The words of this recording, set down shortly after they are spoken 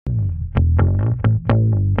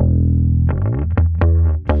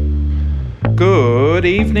Good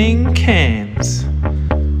evening, Cairns.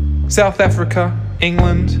 South Africa,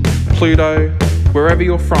 England, Pluto, wherever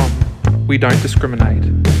you're from, we don't discriminate.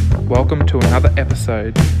 Welcome to another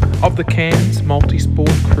episode of the Cairns Multisport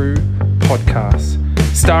Crew podcast,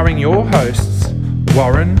 starring your hosts,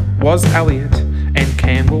 Warren Was Elliott and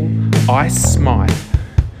Campbell Ice Smythe.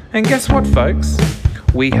 And guess what, folks?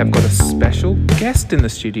 We have got a special guest in the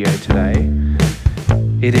studio today.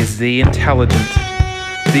 It is the intelligent,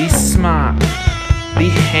 the smart, the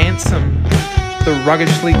handsome, the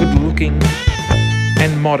ruggishly good-looking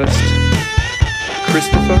and modest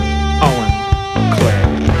Christopher Owen Clare.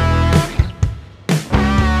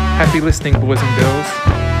 Happy listening, boys and girls,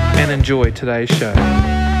 and enjoy today's show.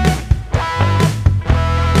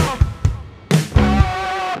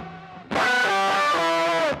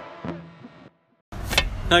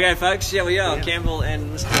 Okay, folks, here we are, Campbell and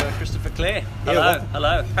Mr. Christopher Clare. Hello,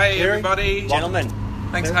 hello. Hey, everybody. Gentlemen.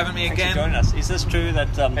 Thanks for having me Thanks again. for joining us. Is this true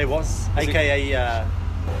that... It was, aka, I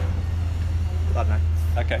don't know.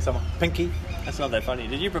 Okay. Someone. Pinky. That's not that funny.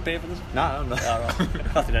 Did you prepare for this? No. Oh,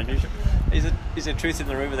 right. Nothing unusual. Is there truth in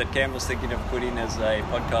the rumour that Campbell's thinking of putting as a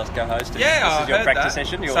podcast co-host? Yeah, this I is your heard practice that.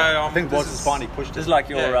 session? So, I think this Boss has finally pushed This it. is like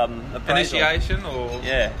your appraisal. initiation or...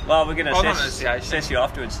 Yeah. Well, we're going to not initiation. assess you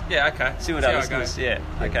afterwards. Yeah, okay. See what how our it listeners... goes. Yeah.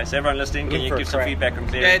 Okay, so everyone listening, can Look you for a give some crack. feedback on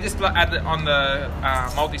Clare? Yeah, just add it on the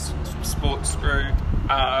multi-sports crew.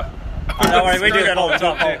 Don't worry, we do that all the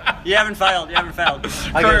time too. You haven't failed. Crew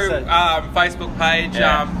Facebook page.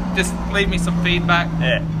 Yeah. Just leave me some feedback.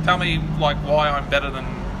 Yeah. Tell me why I'm better than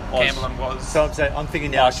Was. Campbell and Was. So I'm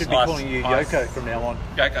thinking now I should be Ice. calling you Ice. Yoko from now on.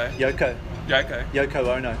 Yoko. Yoko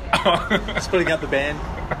Ono. Splitting up the band.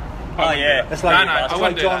 Oh, yeah. It's like, No, I it's wouldn't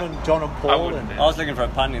like do John that. and I Paul. wouldn't do I was looking for a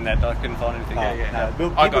pun in that, I couldn't find anything.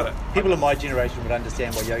 Well, I got it. People of my generation would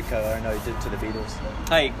understand what Yoko Ono did to the Beatles.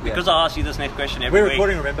 Hey, because I ask you this next question every We're week,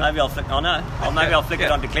 recording, remember? Maybe I'll flick. Oh no, maybe I'll flick it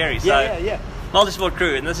onto Clary. So, Yeah. Multisport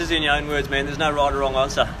Crew, and this is in your own words, man. There's no right or wrong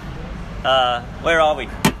answer. Where are we?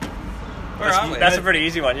 Where are we? That's a pretty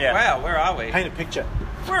easy one, yeah. Wow, where are we? Paint a picture.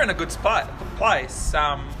 We're in a good place.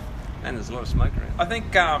 And there's a lot of smoke around. I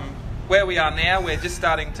think where we are now, we're just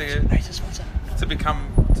starting to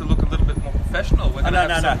look a little bit more professional. We're gonna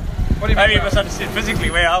have some- What do you mean? Maybe you misunderstood. Physically,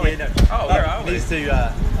 where are we? Yeah, no. Oh, where are we? Needs to,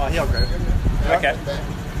 here I'll grab it. Okay.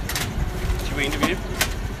 Should we interview?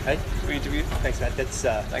 Hey, Should we interview? thanks, Matt. That's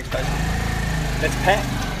Thanks, Pat. Pat.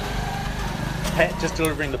 Pat just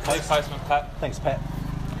delivering the post. Postman Pat. Thanks, Pat.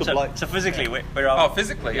 Good bloke. So physically, where are we? Oh,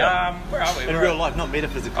 physically. Yeah. Where are we? In We're real at- life, not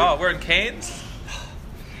metaphysically. Oh, we're in Cairns.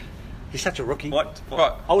 He's such a rookie. What?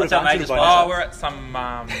 What? I would What's have our answered major it by sponsor? now. Oh, we're at some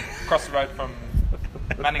across the road from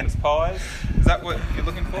Manning's Pies. Is that what you're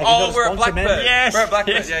looking for? Have you got a We're at sponsor, man? Blackbird. Yes, We're at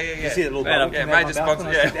Blackbird. yes. Yeah. You see that little Man, bubble Yeah, come out major of my mouth sponsor.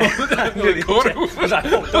 when I said that? Yeah. Nearly caught it.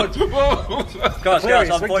 Guys,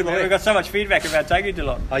 Hilarious, I'm speak pointing. to me. We've got so much feedback about taking too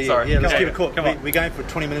long. Oh, yeah, Sorry. yeah, let's Come keep on. it cool. Come on. We're going for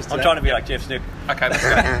 20 minutes today. I'm trying to be like Jeff Snook. Okay, let's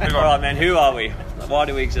go. Move All on. right, man. Who are we? Why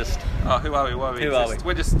do we exist? Oh, who are we? Who are we?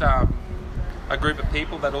 We're just a group of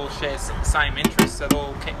people that all share the same interests, that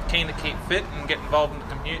all keen to keep fit and get involved in the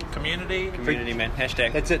community. Community, man.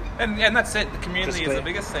 Hashtag. That's it. And that's it. The community Just is the clear.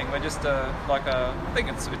 biggest thing. We're just I think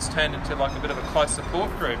it's turned into like a bit of a close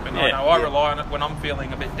support group. And I Yeah. know I rely on it when I'm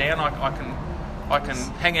feeling a bit down. I can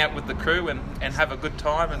hang out with the crew and have a good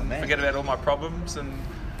time and man. forget about all my problems, and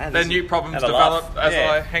And then this new is- problems have a develop laugh. as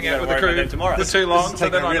Yeah. I hang You out gotta with the worry about crew them tomorrow. for too long. This is So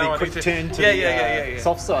taking then a I really know I quick need to. turn to Yeah. the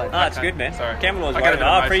soft side. Ah, it's good, man. Sorry. Campbell was I right. get a bit I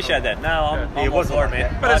emotional. appreciate that. No, I'm Yeah, it all wasn't for it, like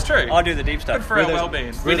man. that. But it's true. I do the deep stuff. Good for our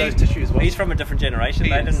well-being. Where are those tissues? He's from a different generation. He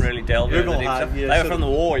They is. didn't really delve into the Ribbon deep hard, stuff. yeah, They were sort from of- the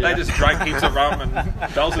war, They just drank heaps of rum and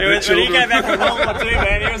dolls When he came back from World War II,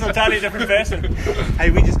 man, he was a totally different person. Hey,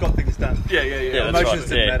 we just got things done. Yeah. that's Emotions right.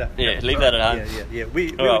 didn't Yeah. matter. Yeah, leave that at home. Yeah. We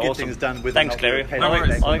All will right, get awesome. things done with Thanks, an Clary. upward No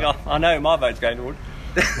worries. I know my vote's going toward.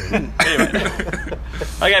 Anyway.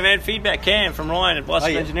 Okay, man, feedback Cam from Ryan at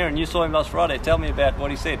Boston Oh, yeah. Engineering. You saw him last Friday. Tell me about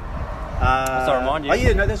what he said. I remind you. Oh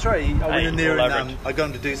yeah, no, that's right. I went Hey, in there all and over it. I got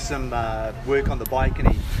him to do some work on the bike, and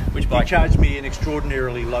Which he bike? charged me an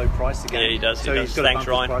extraordinarily low price again. Yeah, he does, he So does. he's got Thanks,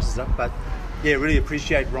 to bump Ryan. his prices up. But yeah, really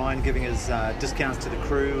appreciate Ryan giving his discounts to the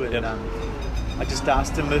crew. And Yep. I just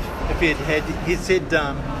asked him if he had. He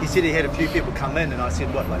said he had a few people come in, and I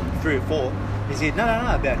said what, like 3 or 4. He said no,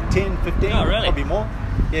 about 10, 15, Oh, really? probably more.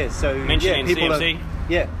 Yeah, so Mentioning people CMC?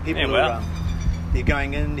 people Yeah, wow. are. They're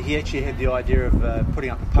going in. He actually had the idea of putting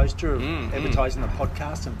up a poster of advertising the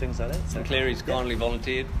podcast and things like that. So Clary's kindly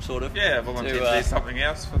volunteered, sort of. Yeah, volunteer to, to do something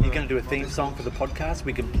else. For You're going to do a theme song for the podcast.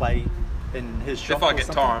 We can play in his shop. if I or get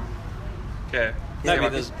something. time. Yeah. Maybe See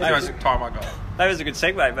there's- how much time I got. That was a good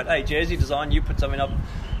segue, but hey, Jersey Design, you put something up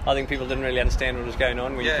I think people didn't really understand what was going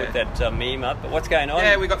on when you Yeah. put that meme up. But what's going on?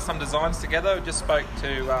 Yeah, we got some designs together. We just spoke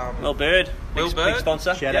to Will Bird, Will big Bird.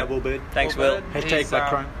 sponsor. Shout Yep. out Will Bird. Thanks, Will Will. Bird. Hashtag He's, Black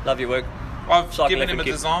Chrome. Love your work. I've Cycle given him a electric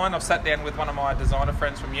kit. design. I've sat down with one of my designer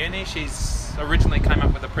friends from uni. She's originally came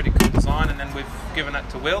up with a pretty cool design, and then we've given it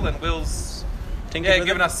to Will, and Will's Tinkered with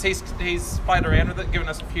given it? us. He's played around with it, given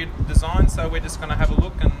us a few designs. So we're just going to have a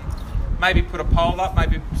look and maybe put a poll up,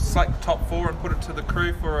 maybe select the top 4 and put it to the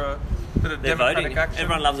crew for a bit of They're democratic voting. action.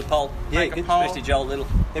 Everyone loves a poll. Yeah, Make a good. poll. Especially Joel Little.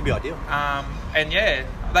 That'd be ideal. And yeah,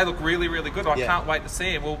 they look really, really good. I Yeah. can't wait to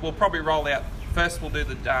see them. We'll probably roll out first. We'll do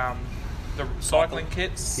the cycling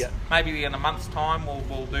kits. Yeah. Maybe in a month's time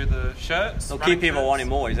we'll do the shirts. They'll running keep people shirts. wanting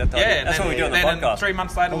more. Is that the Yeah, idea? and That's then, what we do on the then podcast. 3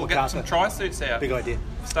 months later Paul we'll get some MacArthur. tri-suits out. Big idea.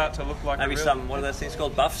 Start to look like Maybe a real... some, what are those things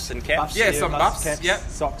called? Buffs and caps? Buffs. Yeah, Yeah, some buffs, buffs. caps, Yep.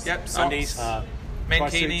 socks. Yep. Socks. Undies.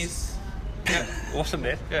 Mankinis. Yep. Awesome,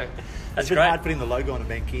 man. Yeah. That's It's been great. hard putting the logo on a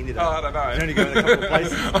mankini though. Oh, I don't know. It's only going a couple of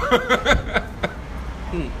places.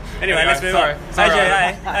 Anyway, let's move sorry. on. Sorry.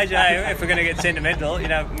 AJ, if we're going to get sentimental, you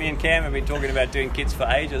know, me and Cam have been talking about doing kits for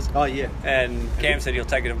ages. Oh yeah. And Cam said he'll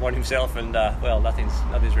take it upon himself, and well, nothing's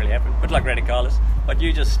really happened. But like Radicalis, but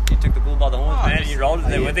you took the bull by the horns, Oh, man. And you rolled it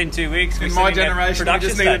there yeah. within 2 weeks. In we're my sitting at generation, we production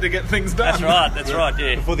just needed stage. to get things done. That's right,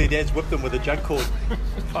 yeah. Before their dads whipped them with a jug cord.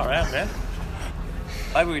 Far out, man.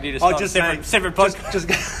 Maybe we need to Oh, start just a saying. separate podcast.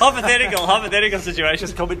 Just hypothetical situation.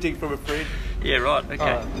 just commenting from a friend. Yeah, right. Okay.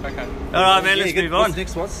 Okay. All right, man. Yeah, Let's good. move on. What's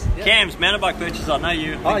next? What's? Yeah. Cam's mountain purchase. I know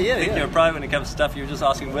you Oh, yeah, think yeah. you're a pro when it comes to stuff. You were just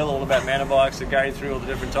asking Will all about mountain bikes and going through all the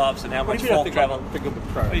different types and how What much do you mean I fault think travel. I'm a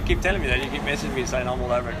pro? Well, you keep telling me that. You keep messaging me saying I'm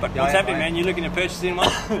all over it. But Yeah, what's I- happening, I- man? You looking at purchasing one?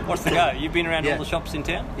 What's the go? You've been around Yeah. all the shops in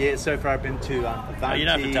town? Yeah, so far I've been to Avanti, you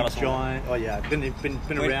don't have to tell us all. Giant. Oh yeah, been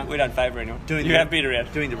around. We don't favour anyone. Doing You the- have been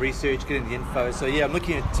around. doing the research, getting the info. So yeah, I'm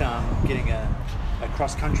looking at getting a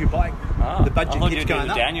cross-country bike. Ah, The budget I thought keeps you were doing going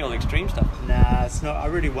the up. Daniel Extreme stuff. Nah, it's not. I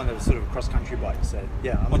really want a sort of cross-country bike. So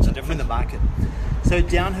yeah, What's the I'm in difference? the market. So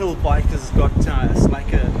downhill bike has got a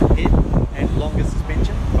slacker head and longer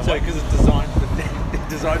suspension. So because it's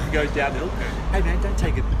designed to go downhill. Hey man, don't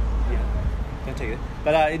take it. Yeah, don't take it.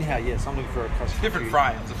 But anyhow, yes, I'm looking for a cross-country. Different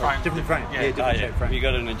frames. The frame. Different frame. Yeah, Yeah. different Oh, shape frame. You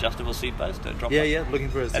got an adjustable seat post to drop Yeah, up? yeah, looking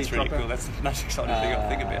for a seat That's really dropper. cool. That's the most exciting thing I'm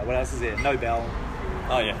thinking about. What else is there? No bell.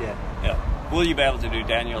 Oh, yeah. Yeah. Will you be able to do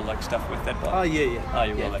Daniel like stuff with that bike? Oh yeah, yeah. Oh,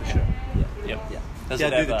 you will, yeah, okay. for sure. Yeah. Yep. Yeah. Does Yeah, it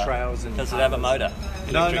do have the a, trails and does it have a motor?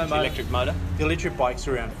 No, Electric, no motor. Electric motor? The electric bikes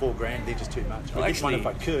are around $4,000. They're just too much. Well, I'd get one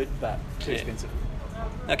actually- if I could, but too Yeah. expensive.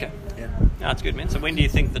 Okay. Yeah. No, that's good, man. So when do you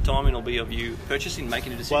think the timing will be of you purchasing,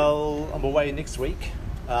 making a decision? Well, I'm away next week.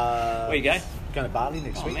 Where you go? Going to Bali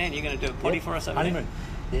next Oh, week. man, you're going to do a potty Yeah. for us over Honeymoon.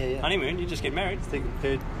 Yeah, yeah. Honeymoon? You just get married? Third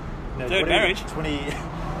Third marriage? 20,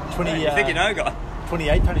 You think you know, guy?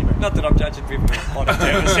 28th honeymoon. Not that I'm judging people on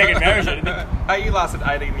a second marriage or anything. Hey, you lasted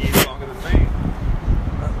 18 years longer than me.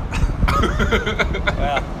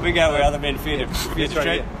 Wow. We go where other men fear to That's tread.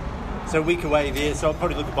 right, yeah. So a week away there, so I'll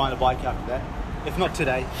probably look at buying a bike after that. If not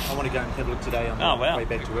today, I want to go and have a look today on Oh, the wow. way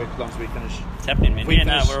back to work as long as we finish. It's happening, man. If we Yeah,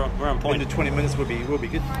 no, finish we're on point. In the 20 minutes will be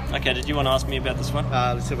good. Okay, did you want to ask me about this one?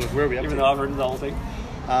 Let's have a look. Where are we up Even to? though I've written the whole thing.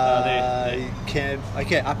 there.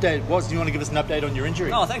 Okay, update. Was do you want to give us an update on your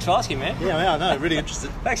injury? Oh, thanks for asking, man. Yeah, no, really interested.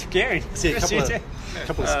 Thanks for caring. See a Chris, couple you of, too.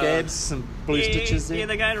 couple of scabs, some blue Yeah, stitches there. Yeah,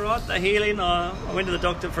 they're going right. They're healing. I went to the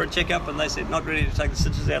doctor for a checkup and they said not ready to take the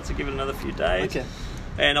stitches out, so give it another few days. Okay.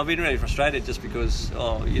 And I've been really frustrated just because,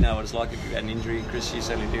 you know what it's like if you've had an injury. Chris, you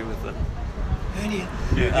certainly deal with it. Hernia.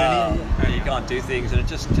 And you can't do things and it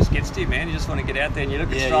just gets to you, man. You just want to get out there and you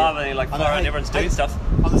look at Yeah, Strava yeah. and you're like, I know, far out, hey, everyone's doing hey, stuff.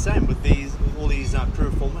 I'm the same with all these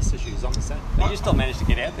piriformis issues. I'm the same. But you still manage to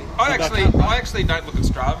get out there. I actually don't look at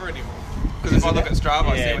Strava anymore. Because if I look at Strava,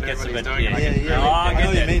 I see Yeah, what it gets a everybody's bit- doing. and I yeah, get yeah. really- Oh, I I know get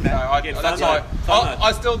what you that. mean, So man. that's FOMO. why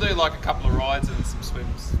I still do like a couple of rides and some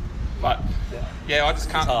swims, but yeah, I just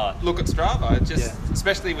can't hard. look at Strava. It just, Yeah.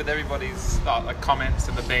 especially with everybody's like comments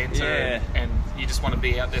and the banter, Yeah. and you just want to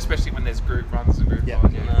be out there, especially when there's group runs and group Yeah.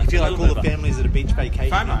 rides. No, You it's feel a like little all bit the of a- families at a beach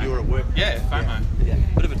vacation FOMO. and you're at work. Yeah, FOMO. Yeah.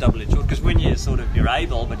 Bit of a double-edged sword because when you're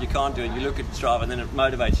able but you can't do it, you look at Strava and then it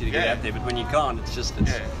motivates you to get Yeah. out there. But when you can't, it's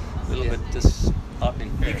Yeah. a little Yeah. bit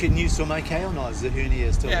disheartening. You can you swim okay or not? Is the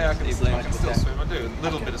hernia still? Yeah, I can still with that? swim. I do a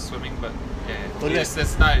little Okay. bit of swimming, but yeah, What just,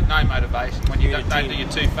 about- there's no motivation when you You're don't a do team. your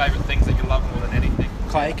two favourite things that you love more than anything.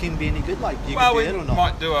 Kayaking be any good? Like you Well, can we do it or not?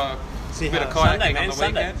 might do a See bit how- of kayaking Sunday, man, on the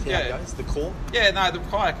Sunday. weekend. See how it Yeah, goes? The core yeah, no, the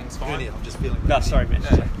kayaking's fine. hernia. I'm just feeling. No, sorry, man.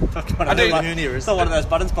 Yeah. I do- like, hernia is- it's not one of those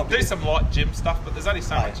buttons popped. Do some light gym stuff, but there's only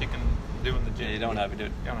so Oh, much yeah. you can do in the gym. Yeah, you don't want to overdo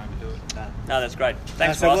it. You don't overdo it. No, that's great.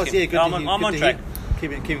 Thanks so for it was, asking. yeah, good No, to I'm hear- I'm good on to track. hear.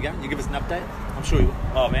 Keep it going. You give us an update. I'm sure you will.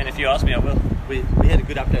 Oh man, if you ask me, I will. We had a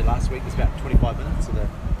good update last week. It was about 25 minutes of the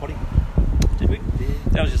potty. Did we? Yeah.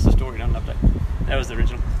 That was just a story, not an update. That was the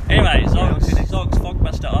original. Anyway, Zog's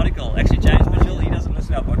Fogbuster article. Actually, James Mitchell, he doesn't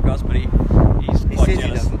listen to our podcast, but he's quite says he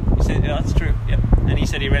jealous. doesn't. He said, yeah, that's true. Yep. And he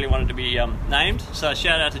said he really wanted to be named. So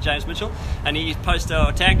shout out to James Mitchell. And he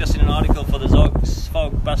tagged us in an article for the Zog's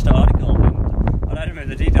Fogbuster article. And I don't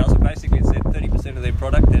remember the details, but basically it said 30% of their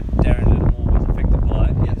product that Darren Littlemore was affected by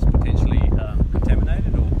is potentially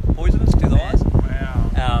contaminated or poisonous to the eyes.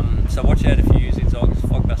 Wow. So watch out if you're using Zog's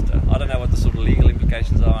Fogbuster. I don't know what the sort of legal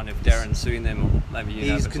implications are and if Darren's suing them or maybe you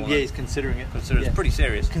know. He's considering it. It's pretty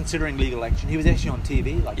serious. Considering legal action. He was actually on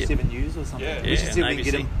TV, like 7 News or something. Yeah. We should see if we can ABC.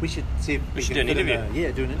 get him. We should see if We should can do an fit him,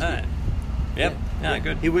 interview. do an interview. Yep. No,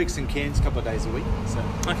 good. He works in Cairns a couple of days a week, so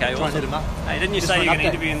Okay, try awesome. and hit him up. Hey, didn't you Just say for you're an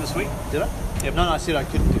going to update. interview him this week? Did I? Yep. No, I said I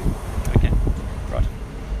couldn't do. Okay, right.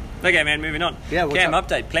 Okay, man, moving on. Yeah, what's Cam, up?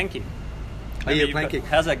 update, planking. Oh, yeah, You've got- planking.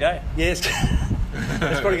 How's that go? Yes.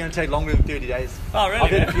 It's probably going to take longer than 30 days. Oh, really? I've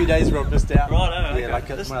had a few days where I've missed out. Right, Yeah,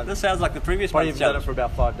 okay. like This sounds like the previous probably month's haven't done it challenge. for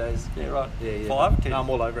about 5 days. Yeah, right. Yeah. 5, 10? No, I'm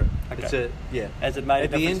all over it. Okay. It's yeah. Has it made At a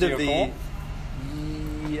the difference end to of your the, form?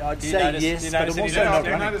 I'd Do you say notice- yes, do you but notice I'm any also difference? not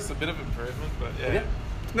I running. noticed a bit of improvement, but Have yeah. you?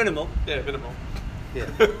 It's minimal. Yeah, minimal. Yeah.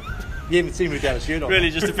 You haven't seen me without a shirt on. Really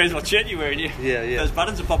just depends what shirt you're wearing. Yeah. Those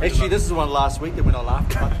buttons are popping. Actually, this is the one last week that when I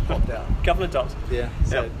laughed, it popped out. a couple of times. Yeah.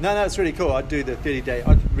 So Yep. no, it's really cool. I'd do the 30-day.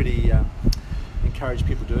 I'd really encourage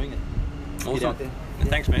people doing it. Awesome. Get out there.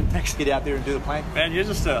 Thanks, man. Thanks. Get out there and do the plank. Man, you're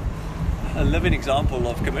just a living example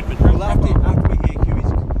of commitment. Well, after we hear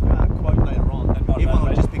Huey's quote later on, everyone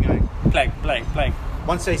will just be going. Plank.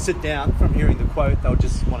 Once they sit down from hearing the quote, they'll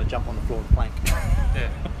just want to jump on the floor and plank. Yeah.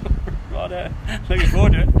 Right, looking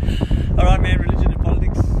forward to it. All right, man, religion and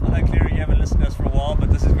politics. I know, Cleary, you haven't listened to us for a while,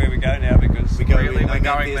 but this is where we go now because... We go Really, no we're man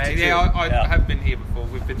going dares there. to Yeah, kill. I Yeah. have been here before.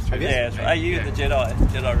 We've been through Have you? this. Yeah, that's right. Are you Yeah. the Jedi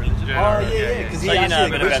religion? Jedi. Oh, Yeah, yeah, because So he you asked know a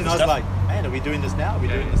me bit the about question. the I was stuff? like, man, are we doing this now? Are we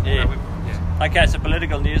doing this now? Yeah. Yeah. Okay, so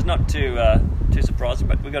political news, not too surprising,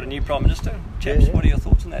 but we've got a new Prime Minister. Chaps, Yeah. what are your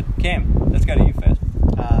thoughts on that? Cam, let's go to you first.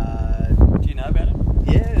 Do you know about it?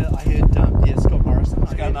 Yeah, I heard Scott Morrison. I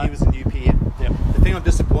heard Mo. he was a new PM. Yep. The thing I'm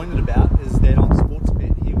disappointed about is that on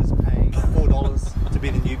Sportsbet he was paying $4 to be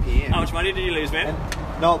the new PM. How much money did you lose, man?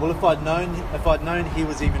 And, no, well, if I'd known he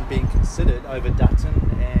was even being considered over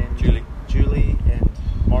Dutton and Julie and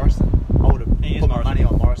Morrison, I would have He is put my Morrison. money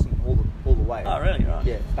on Morrison all the way. Oh, really? Right.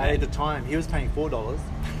 Yeah, but at the time he was paying $4.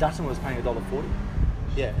 Dutton was paying $1.40.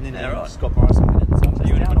 Yeah, and then Yeah, right. Scott Morrison went in. So So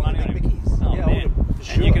you would have down put on money on the him? Bickies. Oh, Yeah, I man. would have, for And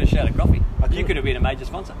sure. you could have shared a coffee. I You could. could have been a major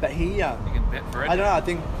sponsor. But he, You can bet for it. I don't know. I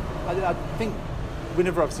think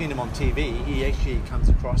whenever I've seen him on TV, he actually comes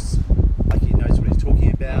across like he knows what he's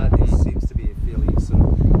talking about. He seems to be a fairly sort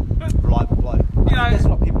of reliable bloke. I think know- that's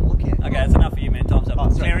what people look at. Okay, that's enough for you, man. Time's up. Oh,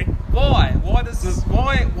 sorry. Cleary? Why? Why does this?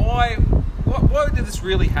 Why did this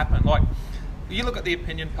really happen? Like, you look at the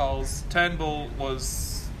opinion polls. Turnbull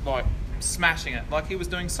was like smashing it. Like he was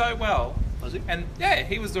doing so well. Was he? And yeah,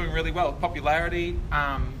 he was doing really well. Popularity.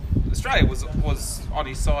 Australia was on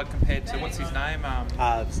his side compared to what's his name?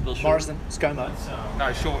 Bill Morrison, ScoMo,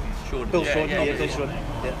 No, Shorten. Shorten. Bill Yeah, Shorten, yeah, Bill yeah. Shorten.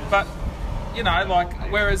 Yeah. But you know, like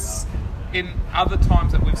whereas in other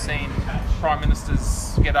times that we've seen prime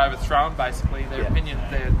ministers get overthrown, basically their Yeah.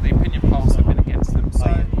 the opinion polls have been against them. So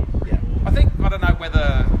Yeah. I think I don't know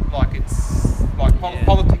whether like it's like Yeah.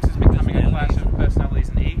 politics is becoming a clash of personalities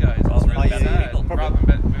and egos. It's Rather really than sad, people. rather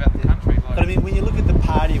than about the country. Like, But I mean, when you look at the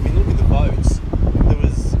party, when you look at the votes, it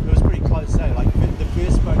was pretty close. Eh? Like the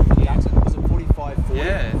first vote for Dutton was at 45-40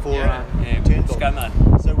 Yeah, for yeah. Turnbull.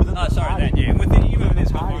 ScoMo. So within Oh, the sorry, party, then, yeah. Within you were within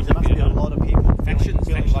this the party, there must be a lot of people Factions,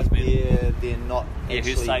 feeling like man. they're not Yeah, who's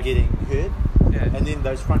actually safe? getting heard. Yeah. And then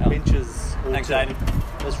those front Yeah. benches. all Thanks, to- Hayden.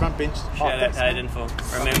 Those front benches. Shout out thanks, to Hayden man.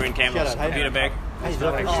 for remembering Campbell's Shout out, Hayden. computer bag. Hey,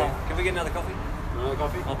 look, Oh, can we get another coffee? Another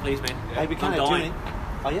coffee? Oh, please, man. Hey, we can't I'm have too dying. many.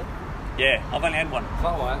 Oh yeah. Yeah, I've only had one.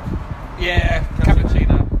 Flat white. yeah,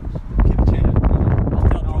 cappuccino. Cappuccino. I'll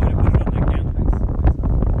tell Troy to put it on the account.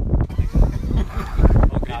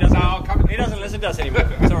 He doesn't listen to us anymore.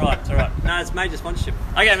 It's alright, it's alright. No, it's major sponsorship.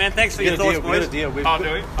 Okay, man, thanks for We your got a thoughts, deal. We got boys. a deal. We've Oh, do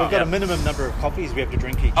we? We've got Yeah. a minimum number of coffees we have to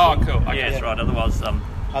drink each Oh, week. cool. Okay. Yeah, that's right. Otherwise,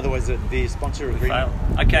 Otherwise, the sponsor we agreement.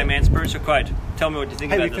 fail. Okay, man, spiritual quote. Tell me what you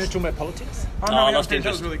think Hey, we about finished this. talking about politics. Oh, Oh, no, I we lost haven't finished. That interest.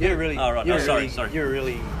 was really You're good. really. Oh, right. You're Oh, sorry, really, sorry. You're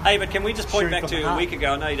really. Hey, but can we just point Sharing back from to the a heart. week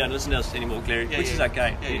ago? I know you don't listen to us anymore, Cleary, Yeah, which yeah, is yeah.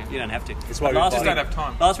 okay. Yeah, yeah. You don't have to. That's why But we last just week, don't have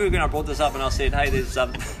time. Last week when I brought this up and I said, hey, there's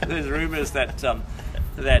rumours that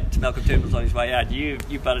that Malcolm Turnbull's on his way out. You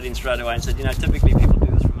butted in straight away and said, typically people do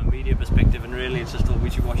this from a media perspective, and really it's just all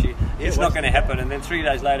wishy-washy. Yeah, It's it not was. going to happen. And then 3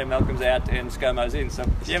 days later, Malcolm's out and ScoMo's in. So,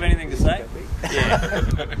 do you have anything to say? Yeah.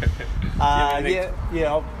 Yeah, anything-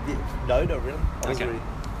 yeah. No, not really. I was Okay. really.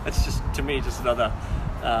 It's just, to me, just another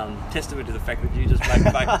testament to the fact that you just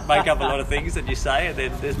make up a lot of things that you say, and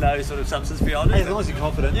then there's no sort of substance beyond it. Hey, as long as you're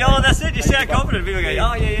confident. Yeah, well, that's it. You sound confident. People go, oh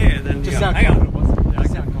yeah, and then Just you go, sound hang on. confident. Wasn't it?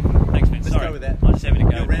 Just sound confident. Thanks, man. Let's Sorry. go with that. I'm just having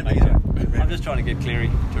a go. You're rambling Mate. out. I'm just trying to get Cleary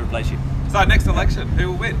to replace you. So next election,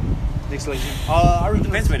 who will win? Next election. I reckon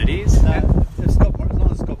Depends when it is. if as long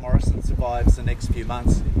as Scott Morrison survives the next few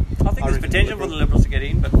months, I think there's reckon potential for the Liberals to get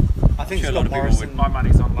in, but I think sure a lot Scott of people Morrison. My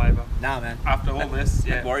money's on Labor. Nah, man. After all this,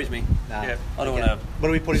 that worries me. Nah. Yeah. I don't Okay. want What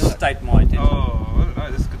are we to putting on it? state my intention. Oh, I don't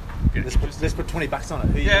know. This could get interesting. Let's put $20 on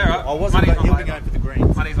it. Who you Yeah, going right. for? I wasn't. Money's on He'll be Labor. going for the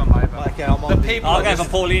Greens. Money's on Labor. Okay, I'm The on. people I'll are go just for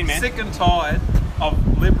Pauline, man. sick and tired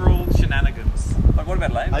of Liberal shenanigans. But what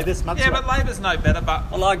about Labor? Hey, this month's Yeah, right. but Labor's no better.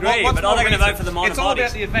 But Well, I agree, what's but are more they gonna recent? vote for the minor It's all parties?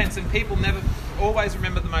 about the events, and people never always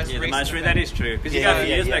remember the most Yeah, the recent. most event. that is true. Because you Yeah, go a few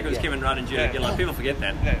yeah, years yeah, back, it was yeah. Kevin Rudd and Julia Yeah. Gillard. People forget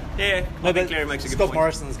that. Yeah. Yeah, No, I think but Cleary makes a good Scott point.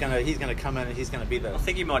 Morrison's he's gonna come in and he's gonna be the I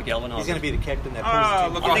think he might galvanise. he's gonna be the captain that Oh,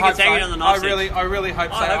 pulls look, the I team. think I it's hope hanging so. on the knife I really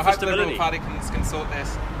hope so. I hope I for hope the Liberal stability. Party can sort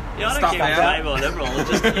this. Yeah, I don't stuff care if it's out. Labor or Liberal.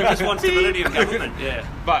 You just want stability of government. Yeah.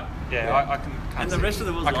 But yeah, I can't And the see rest of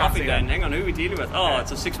the it. world's I can't laughing, see going, that. hang on, who are we dealing with? Oh,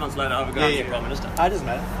 it's a 6 months later, we're going to be Prime Minister. It doesn't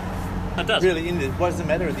matter. It does. Really, what does it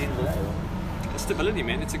matter at the end of the day? Stability,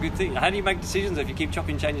 man, it's a good thing. How do you make decisions if you keep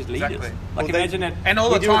chopping and changing leaders? Exactly. Like, Well, they- imagine that. And all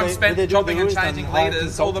We the do time they- spent they do chopping the and rules changing and hire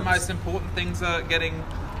leaders, all the consultants. most important things are getting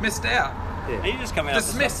missed out. And you just come out.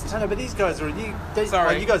 Dismissed. No, but these guys are you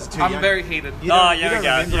Sorry, guys are too I'm young. very heated. You Oh, don't- yeah, you we don't go.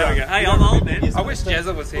 remember Yeah, we go. our- Hey, you I'm don't old, remember- man. yes, I wish Mr.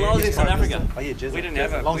 Jezza was here. Well, I was in He's South Prime Africa. Minister. Oh yeah, Jezza. We didn't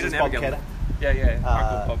have a- Long we as didn't it's have a Bob government. Ketter. Yeah,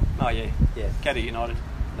 Uncle Bob. Oh, yeah. Yeah. Caddy United.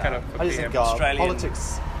 Kato for I just PM. think Australian.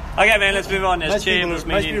 politics. Okay, man, let's move on. There's Most people, Chamber's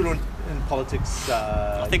most menu. people in politics,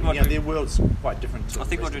 I think what we- their world's quite different. To I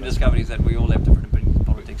think the what rest we of us. discovered is that we all have different opinions in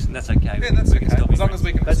politics, and that's okay. Yeah, that's We can okay. still be As long friends. as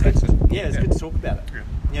we can That's good. respect it. Yeah, it's good to talk about it. Yeah.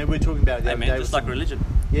 You know, we're talking about it the Hey, other man, day. just with like religion.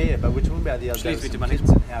 Yeah, but we're talking about the other Which day leads with me some to my kids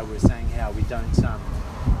next and how we're saying how we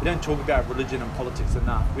don't talk about religion and politics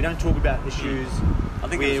enough. We don't talk about issues I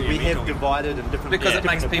think where that's what we you mean, have talking. divided and different Because it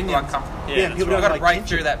makes different people opinions. uncomfortable. Yeah, Yeah, that's people right. We've don't got to like break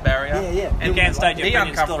tension. through that barrier. Yeah, yeah. And You can't state your be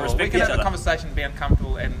opinions, still uncomfortable. We respect can each have a other. conversation, be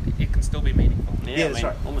uncomfortable, and it can still be meaningful. Yeah, Yeah, I that's mean,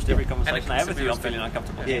 right. almost every Yeah. conversation And it I have can with be you, I'm respected. feeling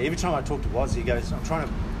uncomfortable. Yeah, every time I talk to Woz, he goes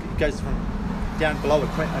from down below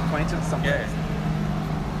acquaintance somewhere.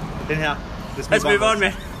 Yeah. Anyhow, Let's move on,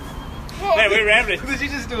 man. Man, we're rambling. Did you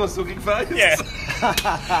just do a sooking face? Yeah.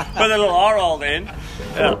 Put a little R roll then.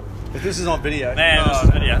 Yeah. If this is on video, Man, this is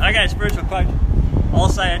video. Okay, spiritual quote. I'll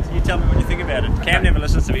say it. You tell me what you think about it. Cam never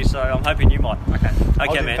listens to me, so I'm hoping you might. Okay.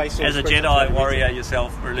 Okay, do man. face or As a spiritual Jedi quote, warrior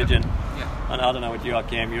yourself, religion. Yeah. I don't know what you are,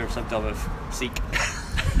 Cam. You're some type of Sikh.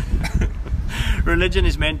 Religion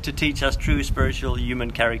is meant to teach us true spiritual human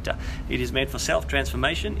character. It is meant for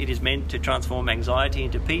self-transformation. It is meant to transform anxiety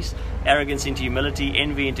into peace, arrogance into humility,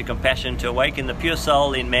 envy into compassion, to awaken the pure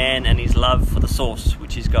soul in man and his love for the source,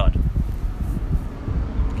 which is God.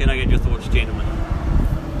 Can I get your thoughts, gentlemen?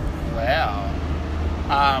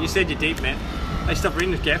 Wow. You said you're deep, man. Hey, stop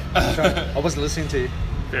reading this, Kev. I wasn't listening to you.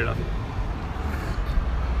 Fair enough.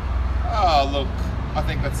 Oh, look. I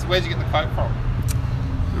think that's... Where'd you get the quote from?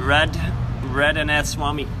 Radhanath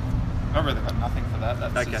Swami. I've really got nothing for that.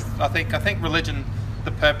 That's Okay. just, I think religion,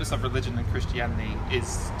 the purpose of religion and Christianity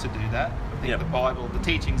is to do that. I think Yep. the Bible, the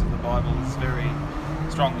teachings of the Bible is very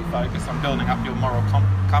strongly focused on building up your moral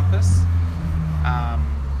compass.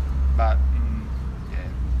 But, yeah,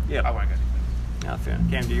 Yep. I won't go into No, fair enough.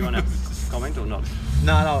 Cam, do you want to comment or not?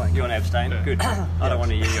 No. You want to abstain? Yeah. Good. I don't want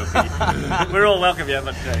to hear your opinion. We're all welcome, yeah,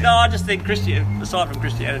 but no, I just think aside from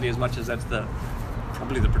Christianity, as much as that's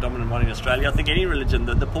probably the predominant one in Australia, I think any religion,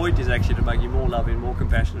 the point is actually to make you more loving, more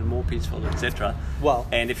compassionate, more peaceful, etc. Well-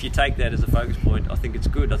 and if you take that as a focus point, I think it's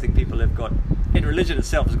good. I think people have got, and religion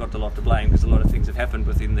itself has got a lot to blame because a lot of things have happened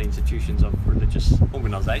within the institutions of religious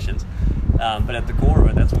organisations. But at the core of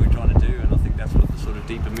it, that's what we're trying to do, and I think that's what the sort of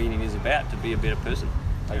deeper meaning is about, to be a better person.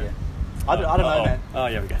 Okay. I don't know, man. Oh,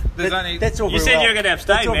 yeah, we go. There's only... That's all You very said well. you were gonna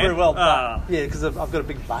abstain, That's all man. very well, but Ah. yeah, because I've got a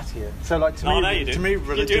big butt here. So, like to Oh, me, no, you do. to me, You do.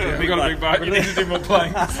 religion. You got a big boat. You need to do more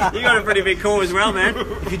planes. You got a pretty big core as well, man.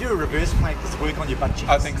 If you do a reverse plank, does it work on your butt cheeks?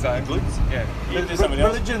 I think so. And glutes? Yeah. You do something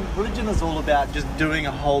else. Religion is all about just doing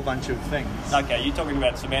a whole bunch of things. Okay, you're talking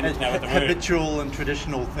about semantics now with the word. Habitual and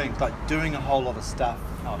traditional things, like doing a whole lot of stuff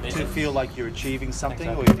Oh, to listen. feel like you're achieving something,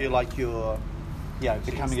 so. or you feel like you're,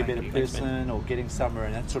 becoming a better Thank you. person, or getting somewhere,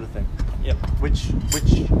 and that sort of thing. Yep. Which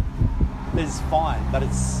is fine, but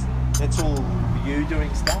it's all you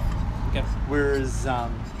doing stuff. Okay. Whereas,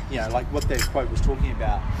 like what that quote was talking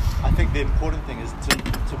about, I think the important thing is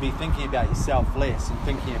to be thinking about yourself less and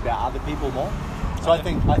thinking about other people more. So Okay.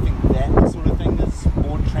 I think that sort of thing is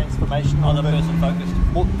more transformational Other than, person focused.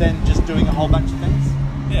 more than just doing a whole bunch of things.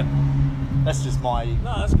 Yeah. That's just my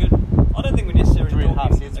No, that's good. I don't think we necessarily 3.5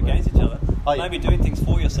 talking cents against each other. Oh, yeah. Maybe doing things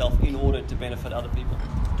for yourself in order to benefit other people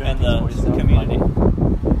Doing and things the for yourself, community.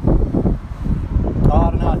 I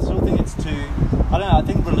don't know. I still think it's too. I don't know. I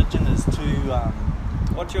think religion is too.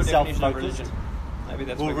 What's your definition of self-focused. religion? Maybe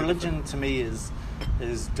that's Well, where we're religion to me is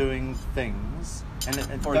doing things, and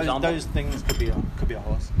For those, example? those things could be a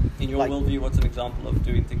horse. different. In your like- worldview, what's an example of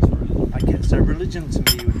doing things for religion? Okay, so religion to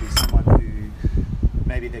me would be someone who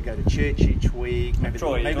maybe they go to church each week. Maybe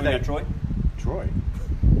Troy, you maybe talking about Troy? Troy.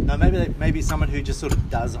 No, maybe someone who just sort of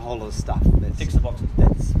does a whole lot of stuff that's Ticks the boxes.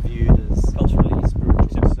 that's viewed as Culturally.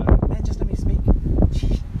 spiritual. So man, just let me speak.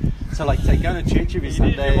 So like, say going to church every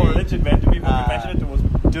Sunday. man, to be more compassionate towards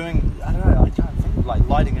Doing, I don't know, I can't think, like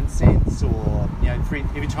lighting incense, or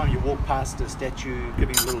every time you walk past a statue,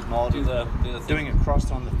 giving a little nod, do the thing. doing a cross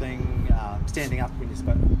on the thing, standing up when you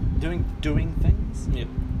spoke, doing things Yeah.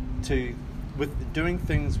 doing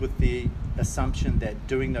things with the assumption that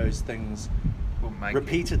doing those things Will make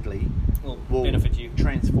repeatedly Will benefit you.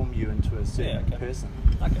 transform you into a certain Yeah, okay. person.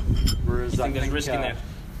 Okay. Whereas You think there's risk in that?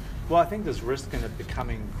 Well, I think there's risk in it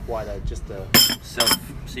becoming quite just a.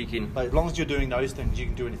 Self-seeking. Like, as long as you're doing those things, you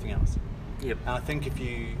can do anything else. Yep. And I think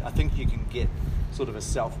you can get sort of a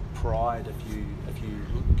self pride if you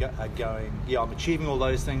are going, yeah, I'm achieving all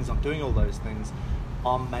those things, I'm doing all those things,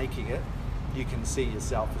 I'm making it. You can see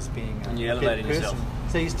yourself as being And a you're better elevating person.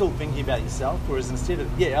 yourself. So you're still thinking about yourself, whereas instead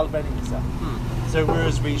of elevating yourself. So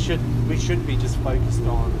whereas we should be just focused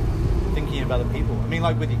on thinking of other people. I mean,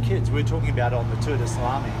 like with your kids, we were talking about on the Tour de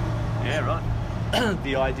Salami. Yeah, right.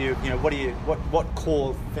 The idea of what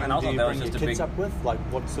core thing And I do thought you that bring was your just a kids big- up with? Like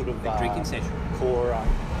what sort of big drinking session. core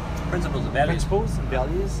Principles and values. principles and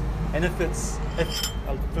values? And if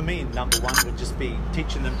for me, number one would just be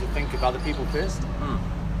teaching them to think of other people first.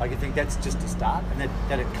 Like I think that's just a start, and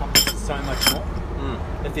that encompasses so much more.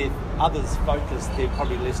 If they're others focused, they're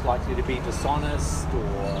probably less likely to be dishonest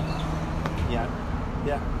or yeah.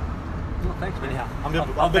 Well, thanks, man. Anyhow, I'm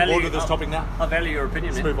a bit bored with this topic now. I value your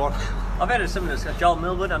opinion, Let's man. move on. I've had a similar, Joel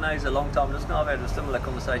Millwood, I know he's a long time listener, I've had a similar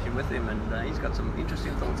conversation with him, and he's got some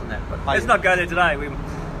interesting thoughts on that. But let's not go there today, we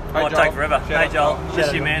might Joel. take forever. Shout out, Joel, Joel.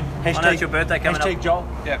 miss you, man. I know it's your birthday coming hashtag up. Joel.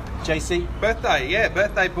 Yep. JC.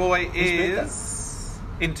 Birthday boy is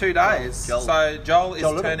in 2 days. Joel. So Joel is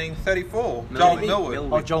Joel Little. turning 34. Millwood. Joel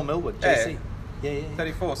Millwood. Oh, Joel Millwood. Yeah. JC. Yeah.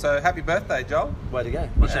 34. So happy birthday, Joel. Way to go.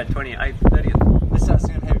 What's that, 28th, 30th? Let's start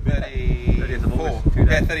singing happy birthday. 30th of 34. August, 2 Yeah,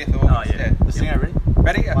 days. 30th of August. Oh, yeah. Yeah. Let's sing it, ready?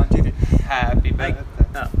 Ready? 1, 2, 3. Happy Make- birthday.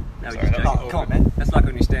 Oh, now we Sorry, just that joking. was Come on, man. That's like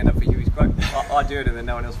when you stand up for Huey's quote. I do it and then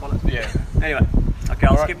no one else follows. Yeah. Anyway, okay,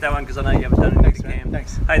 I'll Alright. skip that one because I know you haven't done anything Thanks, to man. Cam.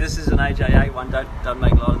 Thanks. Hey, this is an AJA one. Don't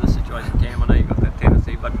make light of the situation, Cam. I know you've got that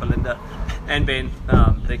tendency, but Belinda and Ben,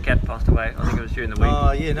 their cat passed away. I think it was during the week.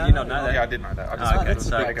 Oh, yeah, no, Did you not no, know that? Yeah, I did know that. I just Oh, okay. that's a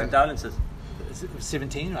So big- condolences. Is it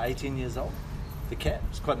 17 or 18 years old? The cat.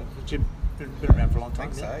 It's quite. It's been around for a long I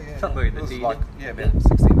time. think so, yeah. Something in the It was tea, like, yeah. about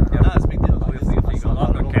 16. I Yeah. No, it's a big deal. Like,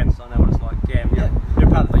 I've got cats. I know what it's like. Cam, Yeah, they're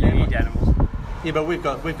part of the you family. eat animals. Yeah, but we've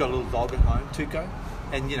got a little dog at home, Tuco,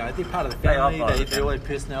 and they're part of the They are family. part of the They all have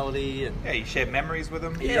personality, and Yeah, you share memories with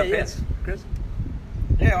them. You Yeah, got yeah. pets, Chris?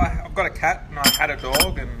 Yeah, I've got a cat and I had a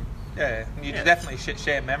dog, and you Yeah. definitely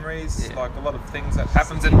share memories. Yeah. Like a lot of things that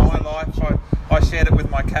happens in my life, I shared it with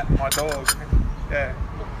my cat and my dog. Yeah.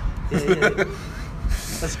 yeah.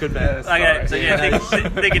 That's good, man. Okay, so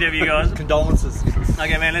thinking of you guys. Condolences.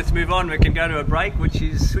 Okay, man, let's move on. We can go to a break, which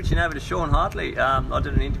is switching over to Sean Hartley. I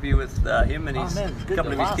did an interview with him and his man, good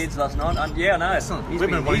couple of to his last. kids last night. And yeah, I know. Excellent. He's We've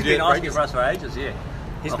been been wanting to do it for asking ages. for us for ages, yeah.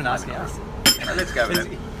 He's been asking us. Let's go with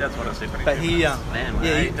that. That's what I said. But he, Man,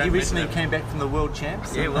 he don't recently mention that. came back from the World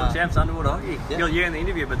Champs. Yeah, and, World Champs Underwater Hockey. yeah. Yeah, in the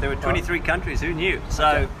interview, but there were 23 countries. Who knew?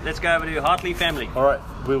 So let's go over to Hartley family. All right,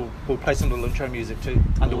 we'll play some little intro music too,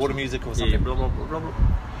 underwater music or Yeah, something. blah, blah, blah, blah, blah.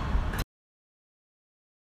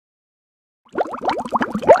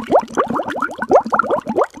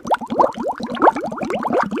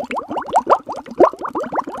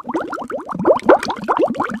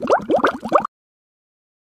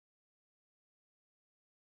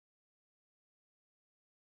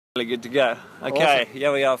 Really good to go. Okay,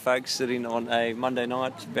 here we are, folks, sitting on a Monday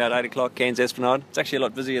night, about 8 o'clock, Cairns Esplanade. It's actually a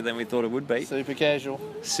lot busier than we thought it would be. Super casual.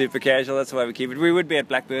 Super casual, that's the way we keep it. We would be at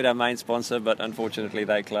Blackbird, our main sponsor, but unfortunately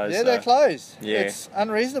they closed. Yeah, so- they're closed. Yeah. It's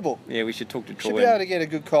unreasonable. Yeah, we should talk to Troy. Should be able to get a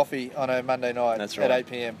good coffee on a Monday night That's at right. 8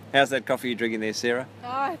 p.m. How's that coffee you're drinking there, Sarah?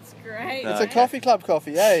 Oh, it's great. No. It's a coffee club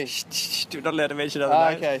coffee, eh? You're not allowed to mention other Ah,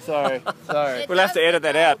 names. okay, sorry. Sorry. We'll have to edit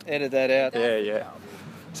that out. Edit that out. Yeah.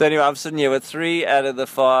 So anyway, I'm sitting here with 3 out of the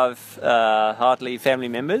 5 Hartley family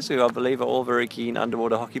members, who I believe are all very keen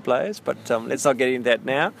underwater hockey players. But let's not get into that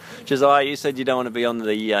now. Josiah, you said you don't want to be on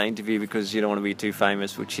the interview because you don't want to be too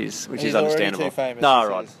famous, which is He's understandable. already too famous, no, he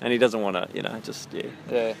right, says. and he doesn't want to, just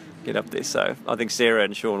Yeah. get up there. So I think Sarah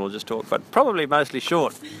and Sean will just talk, but probably mostly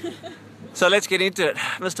Sean. So let's get into it.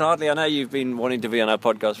 Mr. Hartley, I know you've been wanting to be on our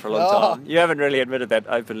podcast for a long Oh. time. You haven't really admitted that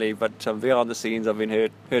openly, but behind the scenes I've been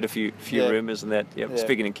heard a few Yeah. rumours and that, Yeah.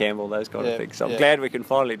 speaking in Campbell, those kind of Yeah, things. So I'm yeah. glad we can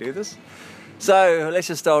finally do this. So let's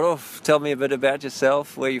just start off. Tell me a bit about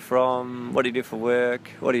yourself, where you're from, what do you do for work,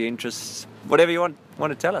 what are your interests, whatever you want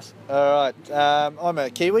to tell us. All right. I'm a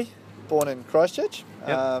Kiwi, born in Christchurch.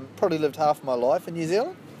 Yep. Probably lived half of my life in New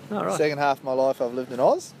Zealand. All right. Second half of my life I've lived in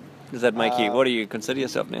Oz. Does that make you, Um, what do you consider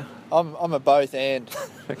yourself now? I'm a both and.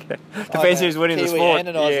 Okay. Depends a who's winning the Kiwi sport. and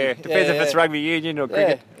an Aussie. Yeah. Depends Yeah, if it's yeah. rugby union or Yeah,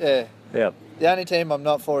 cricket. yeah. Yeah. The only team I'm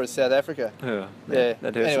not for is South Africa. Yeah. Yeah.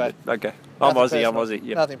 That hurts Anyway. a bit. Okay. I'm Nothing Aussie. I'm personal. Aussie.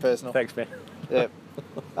 Yep. Nothing personal. Thanks, man.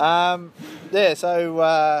 Yeah.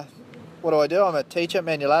 So what do? I'm a teacher,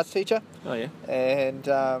 manual arts teacher. Oh yeah. And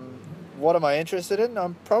what am I interested in?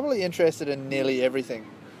 I'm probably interested in nearly everything.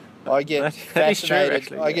 I get That is true, fascinated.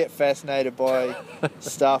 actually, I yeah. get fascinated by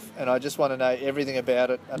stuff, and I just want to know everything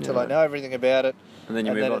about it until I Yeah. know everything about it. And then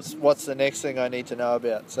you and move then on. it's what's the next thing I need to know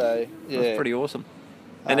about. So yeah, That's pretty awesome.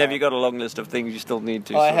 And have Uh, you got a long list of things you still need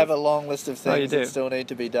to? I sort have of- a long list of Oh, you things do? that still need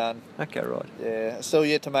to be done. Okay, right. Yeah, still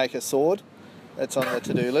yet to make a sword. That's on the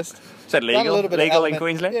to-do list. Is that Done legal? a little bit of Legal in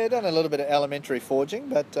Queensland? Yeah, done a little bit of elementary forging,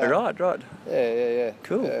 but Right. yeah.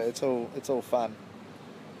 Cool. Yeah, it's all fun.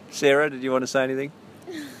 Sarah, did you want to say anything?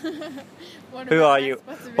 What Who about are my you?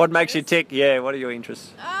 spots of What makes you interest? tick? Yeah. What are your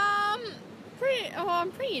interests?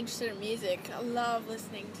 I'm pretty interested in music. I love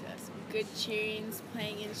listening to some good tunes,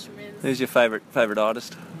 playing instruments. Who's your favourite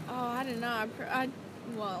artist? Oh, I don't know. I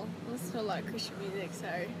listen to a lot of Christian music, so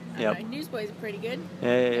I Yep. don't know. Newsboys are pretty good. Yeah.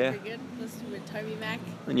 They're pretty good. Listen to Toby Mac.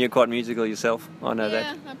 And you're quite musical yourself. I know Yeah,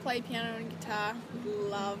 that. I play piano and guitar.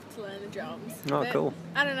 Love to learn the drums. Oh, But cool.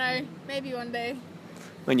 I don't know. Maybe one day.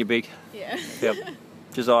 When you're big. Yeah. Yep.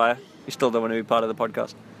 Josiah, you still don't want to be part of the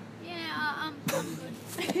podcast? Yeah, I'm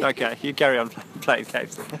good. Okay, you carry on playing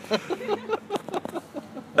games then.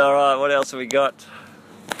 Alright, what else have we got?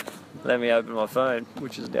 Let me open my phone,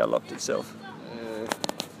 which has now locked itself.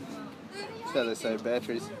 That's how they say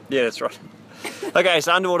batteries. Yeah, that's right. Okay,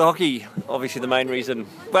 so underwater hockey, obviously the main reason,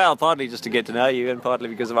 well, partly just to get to know you and partly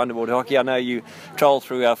because of underwater hockey. I know you troll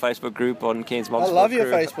through our Facebook group on Cairns Mob I Sport love your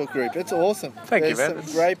Crew. Facebook group. It's awesome. Thank you, There's man.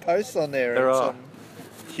 some great posts on there. There and are. some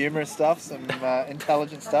humorous stuff, some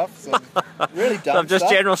intelligent stuff, some really dumb Some just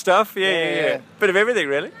stuff. general stuff, yeah. Yeah. Bit of everything,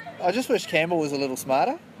 really. I just wish Campbell was a little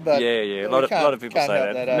smarter, but Yeah. A lot of people can't say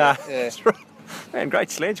help that. that. Nah, Yeah. that's right. Man,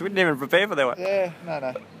 great sledge. We didn't even prepare for that one. Yeah,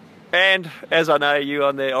 no. And as I know, you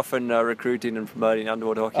on there often recruiting and promoting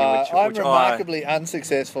underwater hockey, I'm which remarkably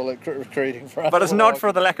unsuccessful at recruiting for. but it's not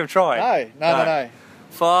for the lack of trying. No.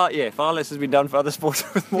 Far less has been done for other sports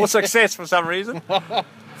with more success for some reason.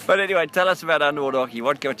 But anyway, tell us about underwater hockey.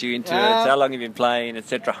 What got you into it? How long have you been playing,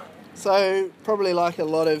 etc.? So probably like a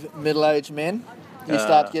lot of middle-aged men, you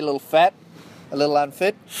start to get a little fat, a little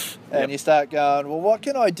unfit, and Yep. you start going, well, what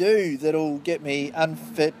can I do that'll get me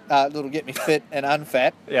unfit, that'll get me fit and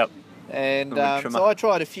unfat? Yep. And Little trimmer. so I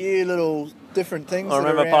tried a few little different things. I that are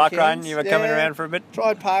remember around park run. Cairns. You were coming Yeah, around for a bit.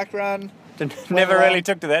 Tried park run. Never along- really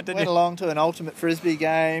took to that, did Went you? along to an ultimate frisbee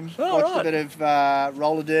game. Oh, watched right. a bit of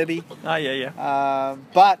roller derby. Oh yeah.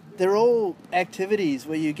 But they're all activities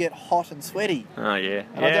where you get hot and sweaty. Oh yeah.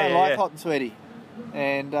 And I don't like hot and sweaty.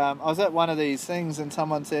 And I was at one of these things and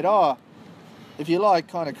someone said, oh, if you like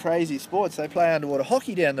kind of crazy sports, they play underwater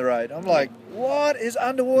hockey down the road. I'm like, what is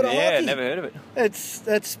underwater Yeah, hockey? never heard of it.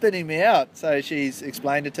 That's spinning me out. So she's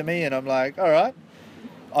explained it to me and I'm like, all right.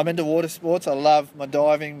 I'm into water sports. I love my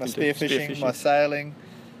diving, my Into spearfishing, spearfishing. my sailing,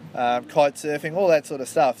 kite surfing, all that sort of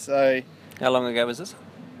stuff. So How long ago was this?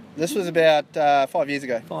 this was about 5 years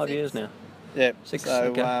ago. 5 years now. Yeah. 6, So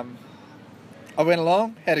okay. I went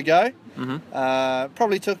along, had a go. Mm-hmm.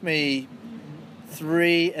 Probably took me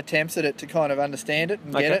 3 attempts at it to kind of understand it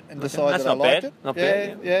and get Okay, it and okay. decide That's that I not liked bad, it. not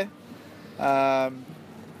yeah, bad, yeah.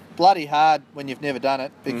 Bloody hard when you've never done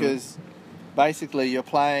it because basically you're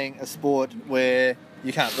playing a sport where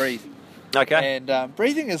you can't breathe. Okay. And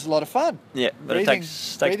breathing is a lot of fun. Yeah, but it Breathing-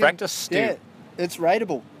 takes breathing- practice. Yeah, it's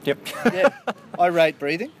rateable. Yep. Yeah, I rate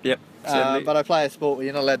breathing, Yep. Certainly. but I play a sport where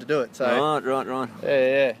you're not allowed to do it. So Right.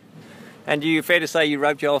 yeah. And you fair to say you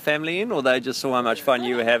roped your whole family in, or they just saw how much fun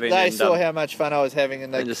you were having? They and, saw how much fun I was having,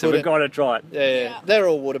 and they and just said, "We've couldn't. got to try it." Yeah, they're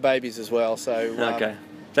all water babies as well. So Okay.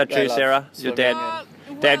 Is that they true, love Sarah? Your swimming. dad?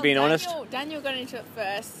 Dad being honest? Daniel got into it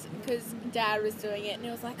first because Dad was doing it, and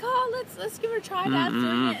he was like, "Oh, let's give it a try. Dad's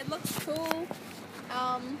doing it. It looks cool."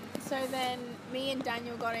 So then me and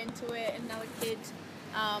Daniel got into it, another kid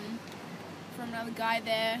from another guy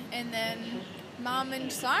there, and then Mum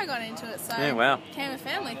and Si got into it. So Yeah, wow. it became a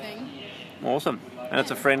family thing. Awesome. And it's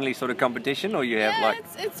a friendly sort of competition, or you have Yeah, like...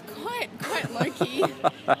 it's quite low key.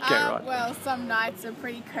 right. Well, some nights are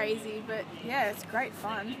pretty crazy, but yeah, it's great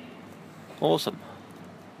fun. Awesome.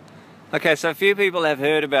 Okay, so a few people have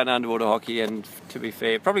heard about underwater hockey, and to be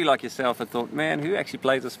fair, probably like yourself, have thought, man, who actually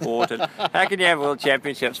plays the sport, and how can you have world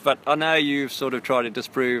championships? But I know you've sort of tried to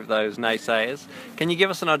disprove those naysayers. Can you give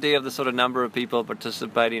us an idea of the sort of number of people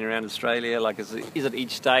participating around Australia? Like, is it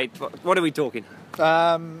each state? What are we talking?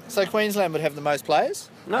 So Queensland would have the most players.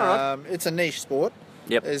 No, right. It's a niche sport.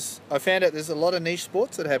 Yep. I found out there's a lot of niche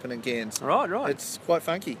sports that happen in Cairns. Right. It's quite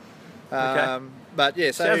funky. Okay. But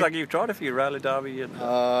yeah, so Sounds like you've tried a few, roller derby and...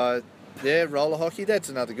 yeah, roller hockey. That's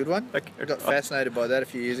another good one. Okay. I got fascinated by that a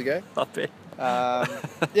few years ago. I bet.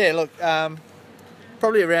 Yeah, look,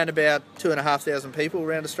 probably around about 2,500 people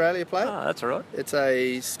around Australia play. Oh, that's all right. It's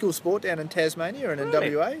a school sport down in Tasmania and in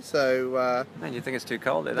Really? WA. So Man, you think it's too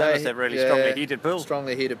cold there? They must have really strongly heated pools.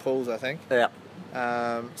 Strongly heated pools, I think. Yeah.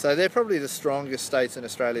 So they're probably the strongest states in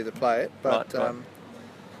Australia to play it. But Right.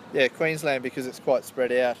 yeah, Queensland, because it's quite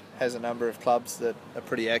spread out, has a number of clubs that are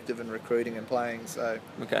pretty active in recruiting and playing. So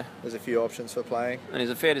Okay. there's a few options for playing. And is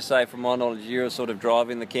it fair to say, from my knowledge, you're sort of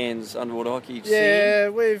driving the Cairns underwater hockey scene? Yeah,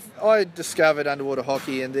 I discovered underwater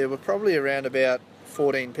hockey, and there were probably around about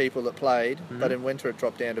 14 people that played, but in winter it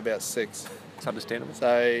dropped down to about 6. It's understandable.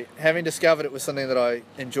 So having discovered it was something that I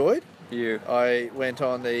enjoyed, You. I went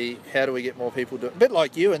on the how do we get more people doing, a bit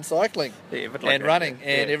like you in cycling Yeah, but like and running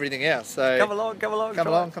and yeah. everything else. So Come along. come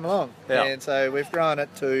try along. Yeah. And so we've grown it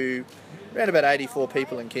to around about 84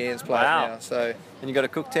 people in Cairns playing Wow. now. So And you got a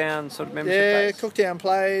Cooktown sort of membership yeah, base? Cooktown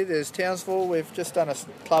play. There's Townsville. We've just done a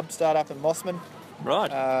club start up in Mossman.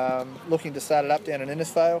 Right. Looking to start it up down in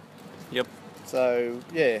Innisfail. Yep. So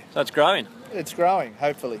yeah, So it's growing. it's growing.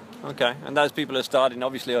 Hopefully. Okay. And those people who are starting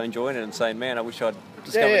obviously are enjoying it and saying, man, I wish I'd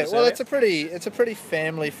discovered Yeah. this Well, earlier. it's a pretty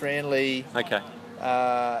family friendly Okay.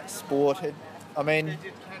 sport. I mean,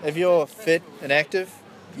 if you're fit and active,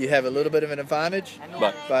 you have a little bit of an advantage.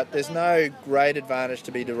 Right. But there's no great advantage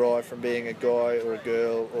to be derived from being a guy or a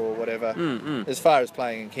girl or whatever. As far as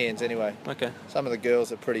playing in Cairns, anyway. Okay. Some of the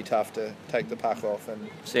girls are pretty tough to take the puck off and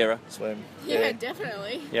Sarah. swim. Yeah,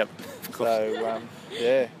 definitely. Yep. Of course. So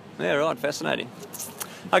yeah. Yeah, right. Fascinating.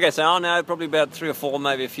 Okay, so I know probably about 3 or 4,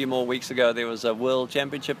 maybe a few more weeks ago, there was a World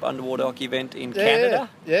Championship underwater hockey event in Canada.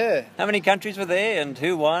 Yeah. How many countries were there, and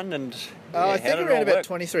who won? And I how think did it around all about work?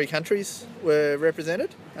 23 countries were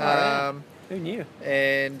represented. yeah. Who knew?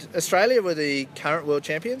 And Australia were the current world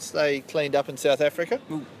champions. They cleaned up in South Africa.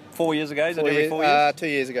 Ooh, 4 years ago? Is it every 4 years? 2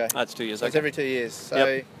 years ago. That's 2 years. So it's Okay. every 2 years. So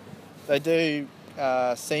Yep. they do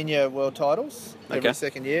senior world titles every Okay.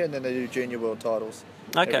 second year, and then they do junior world titles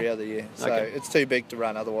Okay. every other year. So Okay. it's too big to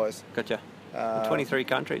run otherwise. Gotcha. 23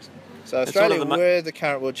 countries. So It's sort of Australia the were the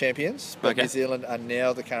current world champions, but Okay. New Zealand are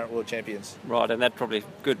now the current world champions. Right, and that probably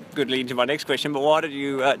good lead into my next question. But why did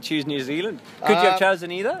you choose New Zealand? Could you have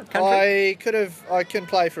chosen either country? I can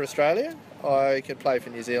play for Australia. I could play for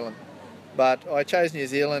New Zealand. But I chose New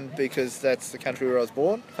Zealand because that's the country where I was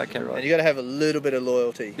born. Okay, right. And you got to have a little bit of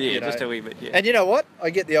loyalty. Yeah, you know. just a wee bit. Yeah. And you know what?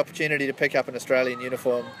 I get the opportunity to pick up an Australian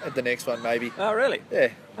uniform at the next one, maybe. Oh, really? Yeah.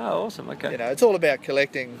 Oh, awesome. Okay. You know, it's all about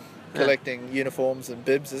collecting uniforms and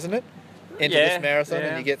bibs, isn't it? Enter yeah, this marathon yeah.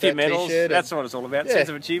 and you get few that medals. T-shirt. That's what it's all about. Yeah. Sense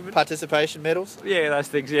of achievement. Participation medals. Yeah, those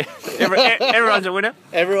things. Yeah. Everyone's a winner.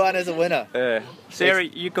 Everyone is a winner. Sarah,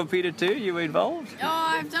 you competed too? You were involved? Oh,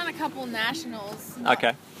 I've done a couple nationals.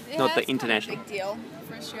 Okay. Yeah, Not the that's international. Kind of a big deal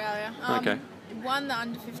for Australia. Okay. Won the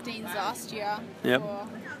under-15s last year Yep. for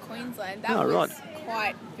Queensland. That Oh, was right.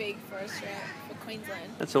 quite big for Australia, for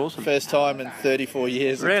Queensland. That's awesome. First time in 34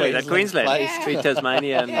 years. that Really? That Queensland? plays. Yeah. Beat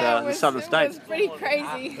Tasmania and Yeah, it the was, southern it states. was pretty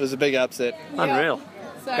crazy. It was a big upset. Unreal.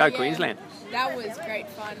 So, Go yeah, Queensland. That was great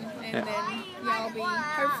fun. And Yeah. then I'll be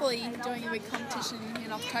hopefully doing a big competition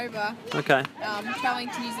in October, Okay. travelling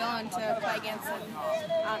to New Zealand to play against them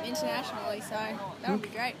internationally. So that would be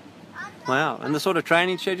great. Wow. And the sort of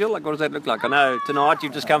training schedule, like what does that look like? I know tonight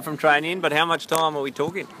you've just come from training, but how much time are we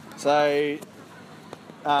talking? So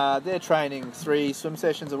they're training 3 swim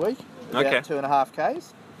sessions a week, about Okay. 2.5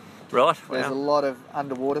 Ks. Right. There's a Wow. lot of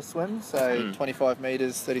underwater swims, so 25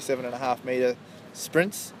 metres, 37.5 metre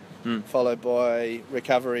sprints, followed by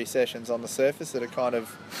recovery sessions on the surface that are kind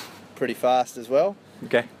of pretty fast as well.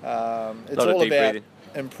 Okay. It's Lot of all deep about breathing.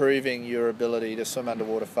 improving your ability to swim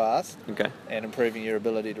underwater fast Okay. and improving your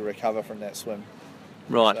ability to recover from that swim.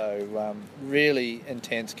 Right. So really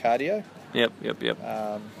intense cardio. Yep.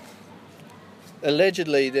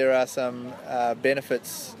 Allegedly, there are some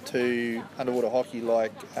benefits to underwater hockey,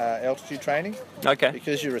 like altitude training, Okay.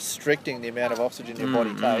 because you're restricting the amount of oxygen your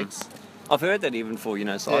body takes. I've heard that even for,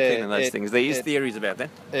 cycling and those things. There is theories about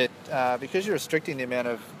that. Because you're restricting the amount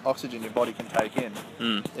of oxygen your body can take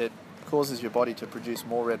in, it causes your body to produce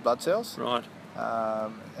more red blood cells, Right.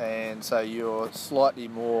 and so you're slightly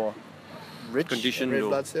more rich Conditioned in red or-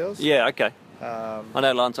 blood cells. Yeah, okay. Um, I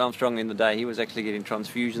know Lance Armstrong in the day, he was actually getting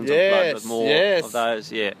transfusions of blood Yes, with more yes. of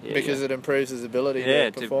those. Yeah. because it improves his ability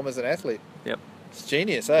Yeah, to perform as an athlete. Yep. It's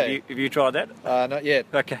genius, eh? Have you tried that? Not yet.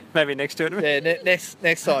 Okay, maybe next tournament. Yeah,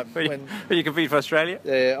 next time. When you compete for Australia?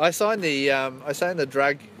 Yeah, I signed the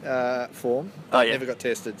drug form. Oh, I yeah. never got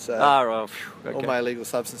tested, so Right. Phew, okay. all my illegal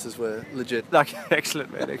substances were legit. Okay,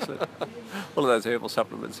 excellent, man, excellent. All of those herbal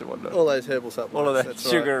supplements and whatnot. All those herbal supplements. All of that that's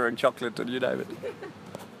sugar and chocolate and you name it.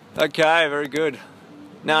 Okay, very good.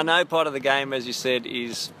 Now, no part of the game, as you said,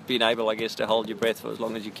 is being able, I guess, to hold your breath for as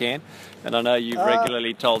long as you can. And I know you've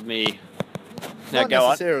regularly told me. Now, Not go on.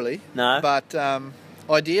 necessarily. No. But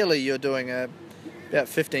ideally, you're doing about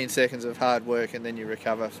 15 seconds of hard work, and then you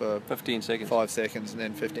recover for 15 seconds. 5 seconds, and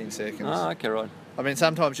then 15 seconds. Oh, okay, right. I mean,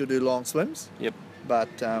 sometimes you'll do long swims. Yep. But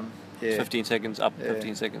yeah. 15 seconds, up Yeah.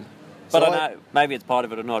 15 seconds. So But I know, maybe it's part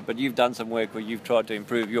of it or not, but you've done some work where you've tried to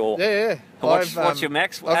improve your... Yeah. What's your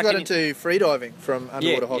max? How I've can got you- into freediving from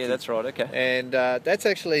underwater hockey. Yeah, that's right, okay. And that's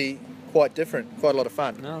actually quite different, quite a lot of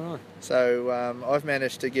fun. No, right. So I've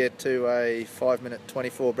managed to get to a 5-minute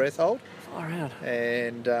 24 breath hold, Far out.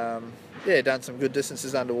 and done some good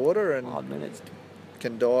distances underwater, and 5 minutes.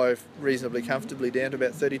 can dive reasonably comfortably down to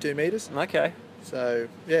about 32 metres. Okay. So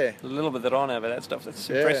yeah, A little bit that I know about that stuff. That's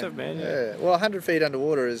yeah, impressive, man. Yeah. Well, 100 feet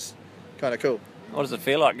underwater is kind of cool. What does it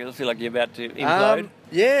feel like? Does it feel like you're about to implode?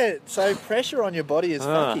 Yeah. So pressure on your body is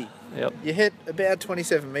funky. Yep. You hit about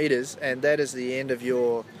 27 metres, and that is the end of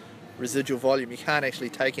your residual volume. You can't actually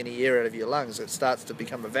take any air out of your lungs. It starts to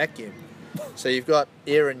become a vacuum. So you've got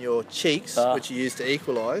air in your cheeks, which you use to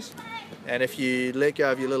equalise, and if you let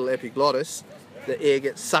go of your little epiglottis, the air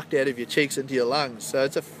gets sucked out of your cheeks into your lungs. So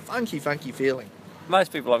it's a funky feeling.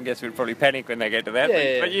 Most people, I guess, would probably panic when they get to that.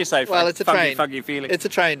 Yeah. But you say Well, it's a trained- funky feeling. It's a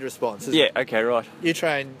trained response, isn't Yeah, it? okay, right. You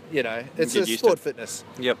train, it's get a used sport to fitness.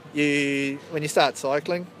 Yep. When you start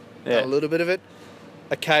cycling, Yeah. a little bit of it,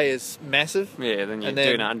 a K is massive. Yeah, then you're And then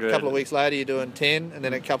doing a 100. couple of weeks later you're doing 10, and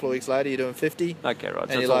then a couple of weeks later you're doing 50. Okay, right. So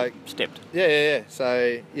and it's you're all like- stepped. Yeah.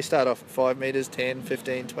 So you start off at 5 metres, 10,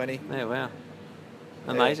 15, 20. Yeah, wow.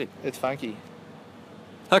 Amazing. Yeah, it's funky.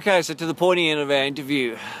 Okay, so to the pointy end of our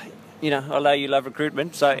interview, I know you love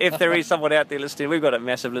recruitment, so if there is someone out there listening, we've got a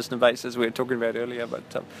massive listener base as we were talking about earlier, but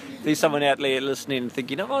if there's someone out there listening and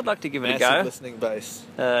thinking, I'd like to give it Massive a go. listening base.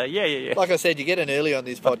 Yeah. Like I said, you get in early on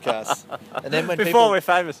these podcasts, and then when Before we're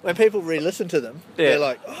famous. when people re-listen to them, Yeah. they're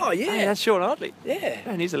like, "Oh Hey, yeah, that's Sean Hartley. yeah,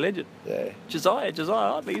 Man, he's a legend. yeah." Josiah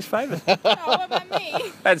Hartley, he's famous. Oh, what about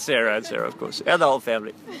me? and Sarah, of course. And the whole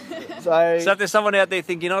family. So, So if there's someone out there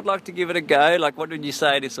thinking, I'd like to give it a go, like what would you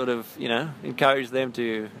say to sort of, encourage them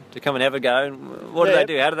to come and have a go? And what do Yeah. they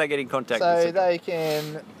do? How do they get in contact? so they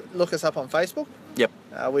can look us up on Facebook. Yep.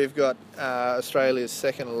 We've got Australia's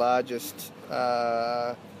second largest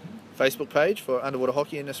Facebook page for underwater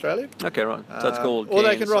hockey in Australia. Okay, right. So it's called or they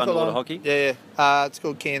Cairns can rock Underwater along. Hockey? Yeah. It's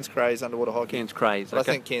called Cairns Craze Underwater Hockey. Cairns Craze, But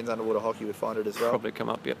okay. I think Cairns Underwater Hockey would find it as well. Probably come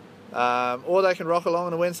up, yep. Or they can rock along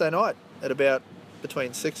on a Wednesday night at about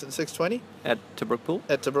between 6 and 6:20 At Tobruk Pool?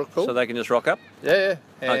 at Tobruk Pool. So they can just rock up? Yeah.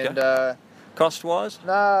 And Cost-wise?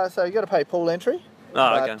 so you got to pay pool entry.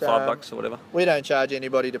 Oh, okay, But, $5 or whatever. We don't charge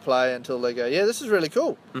anybody to play until they go, yeah, this is really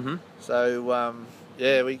cool. Mm-hmm. So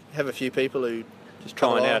we have a few people who Just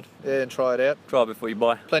come trying along, out. yeah, and try it out. Try before you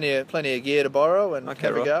buy. Plenty of gear to borrow and Okay,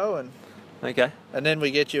 have a right. go, Okay. and then we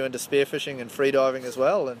get you into spearfishing and freediving as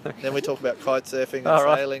well, and then we talk about kite surfing and All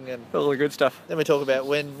right. sailing, and All the good stuff. then we talk about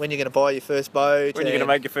when you're going to buy your first boat, When you're going to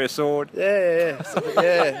make your first sword.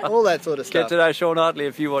 yeah, all that sort of Get stuff. to know Sean Hartley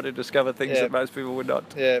if you want to discover things Yeah. that most people would not.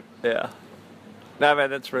 Yeah, Yeah. No, man,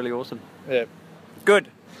 that's really awesome. yeah. Good.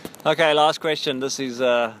 Okay, last question. This is,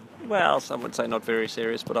 some would say not very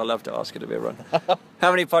serious, but I love to ask it of everyone.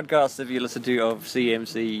 How many podcasts have you listened to of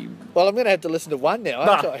CMC? Well, I'm going to have to listen to one now,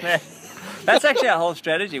 aren't I? man. That's actually our whole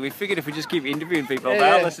strategy. We figured if we just keep interviewing people, Yeah,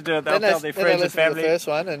 they'll yeah. listen to it, they'll Then tell their then friends and listen to family. the first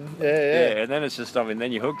one, and Yeah, yeah. and then it's just,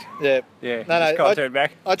 then you're hooked. Yeah. Yeah, you No, just can't I, turn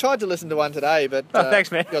back. I tried to listen to one today, but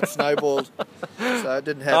Thanks, man. got snowballed, so it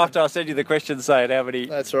didn't happen. After I send you the questions saying how many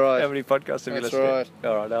That's right. podcasts have you That's listened right. to?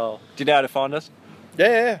 All right, do you know how to find us?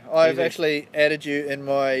 Yeah, I've Easy. actually added you in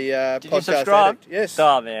my Did podcast you subscribe? addict. Yes.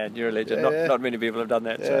 Oh man, you're a legend. Yeah. Not many people have done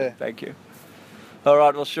that, so Yeah. thank you. All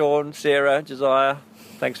right, well, Sean, Sarah, Josiah,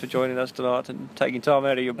 thanks for joining us tonight and taking time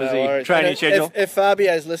out of your busy worries. training And schedule. If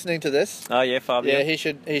Fabio's listening to this, Oh, yeah, Fabio. yeah,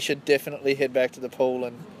 he should definitely head back to the pool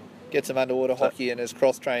and get some underwater hockey in his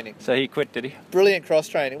cross training. So he quit, did he? Brilliant cross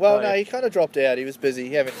training. Well, Oh, no, yeah. he kind of dropped out. He was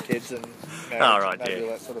busy having kids and Oh, right, maybe yeah. all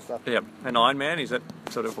that sort of stuff. Yep. And Iron Man, is that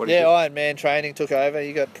sort of what he Yeah, did? Iron Man training took over.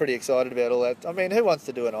 He got pretty excited about all that. I mean, who wants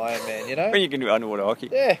to do an Iron Man, you know? When you can do underwater hockey.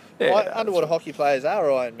 Yeah, Yeah, underwater hockey players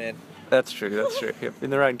are Iron Man. That's true. Yep, in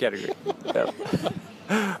their own category. Yep.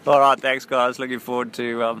 All right, thanks, guys. Looking forward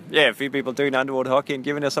to a few people doing underwater hockey and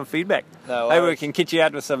giving us some feedback. No Maybe we worries. can kit you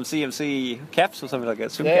out with some CMC caps or something like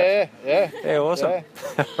that. Swim caps. Yeah, Awesome.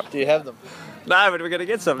 yeah. Do you have them? No, but we're going to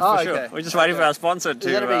get some Oh, for sure. okay. We're just waiting for Okay. our sponsor to.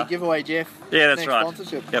 Is that a big giveaway, Jeff? Yeah, that's Next right.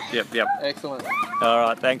 Sponsorship. Yep. Excellent. All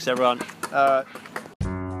right, thanks, everyone. All right.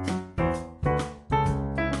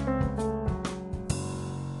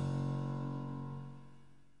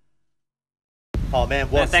 Oh man,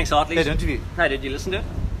 Yeah, what? thanks, Hartley. Good interview. Hey, did you listen to it?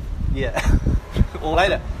 Yeah. Or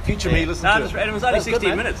Later. Future me listen No, to it was only That's good, 16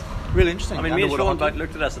 man. minutes. Really interesting. I mean, me and Underwater Sean both hockey.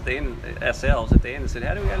 looked at us at the end, ourselves at the end, and said,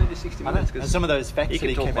 "How do we only do 60 I know. minutes?" And some of those facts he that can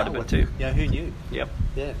he talk came quite a out bit with. too. Yeah, who knew? Yep.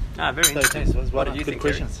 Yeah. Ah, very So interesting. thanks. Well What did done. you Good think,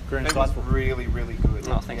 questions. Very It was insightful. really, really good.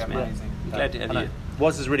 Oh, thanks, man. Amazing. Glad to have I know. you.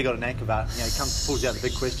 Woz has really got a knack of art. He comes, pulls out the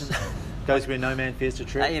big questions, goes where no man fears to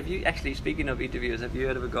tread. Hey, have you actually, speaking of interviewers, have you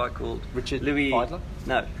heard of a guy called Richard Louis Feidler?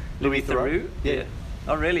 No, Louis Louis Theroux? Theroux? Yeah.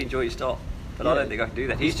 I really enjoy his style, but I Yeah. don't think I can do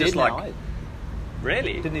that. He's dead just like, now, eh?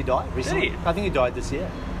 really? Didn't he die recently? he? I think he died this year.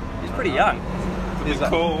 He's pretty young. He's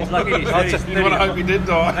like, Cool. He's like in his 30s. You want to hope he did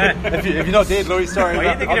die. if you're not dead, Louis, sorry. Were you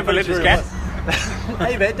but thinking I'm of pretty Belinda's sure he cat? was.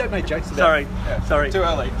 Hey man, don't make jokes about Sorry. Too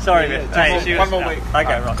early. Sorry, Yeah, man. yeah, Hey, one she more- was- one more week.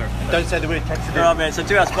 Okay, right. it. Don't say the word taxidermy. All right, man. So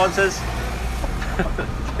to our sponsors.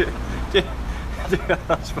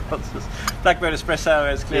 Blackbird Espresso,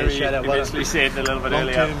 as Clary shout out, well eventually said a little bit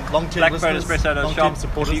earlier. Long-term Blackbird listeners, Espresso to the long-term shop.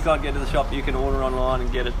 supporters. If you can't get to the shop, you can order online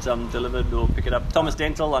and get it delivered or pick it up. Thomas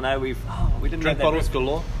Dental, I know we didn't Drink know that. bottles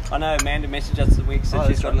galore. I know Amanda messaged us this week, said Oh,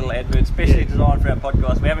 she's that's got a right. little advert specially Yeah. designed for our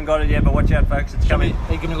podcast. We haven't got it yet, but watch out, folks. It's Show me. coming.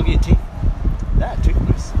 Hey, give me a look at your teeth. That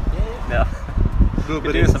toothpaste. Yeah. No. Little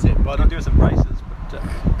Could bit do of some, but could do some braces. But,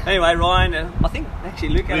 anyway, Ryan, I think actually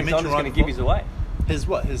Luke We mentioned Alexander's going to Ryan give before. his away. His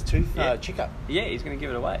what? His tooth Yeah. checkup. Yeah, he's going to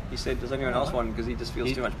give it away. He said, does anyone else want it because he just feels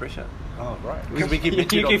He- too much pressure. Oh right. Because we keep You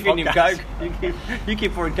mentioning keep on feeding him podcasts. coke. You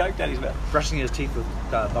keep pouring coke down his mouth. Brushing his teeth with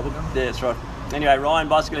bubble gum. Yeah, that's right. Anyway, Ryan,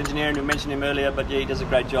 bicycle engineering, we mentioned him earlier, but yeah, he does a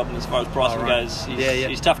great job. And as far as pricing Oh, right. goes, Yeah, yeah.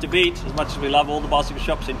 he's tough to beat. As much as we love all the bicycle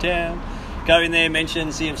shops in town, go in there, mention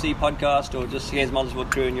CMC podcast or just Cairns Motorsport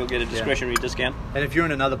Crew, and you'll get a discretionary discount. And if you're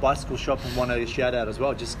in another bicycle shop and want a shout out as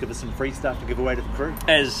well, just give us some free stuff to give away to the crew.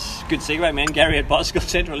 As good segue, man, Gary at Bicycle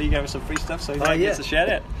Central, he gave us some free stuff, so he gets a shout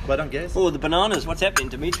out. Well done, guys. Oh, the bananas, what's happening,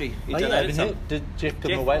 Dimitri? He Oh, yeah, I've donated been some. here. Did Jeff give Jeff,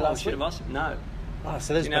 them away oh, last should week? have asked him. No. Oh,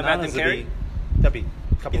 so those You know about bananas them, Kerry? they'll be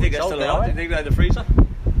a couple You think of that's weeks still old alive? now, Do you eh? think they're in the freezer?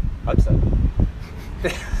 Hope so.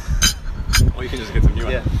 Or you can just get some new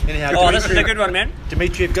Yeah. ones. Anyhow, Oh, this is a good one, man.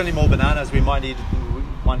 Dimitri, if you've got any more bananas, we might need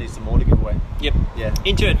some more to give away. Yep. Yeah.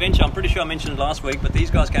 Into Adventure, I'm pretty sure I mentioned it last week, but these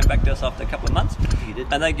guys came back to us after a couple of months. You did.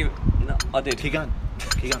 And they give... No, I did. Keep going.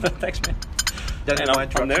 Keep going. Thanks, man. Don't Man, let my I'm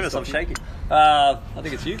interruptions nervous, I'm stop you. shaking. I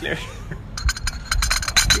think it's you, Claire.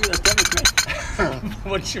 Look at those tablets, man.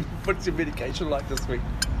 What's your medication like this week?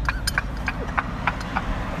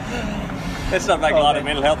 Let's not make Oh, light of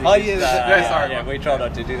man. mental health Oh, issues. yeah, sorry. Yeah, we try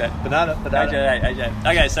not to do that. Banana. AJ.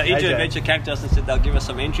 Okay, so Into AJ. Adventure came to us and said they'll give us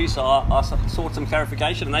some entries. So I sought some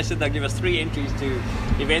clarification, and they said they'll give us 3 entries to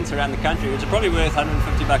events around the country, which are probably worth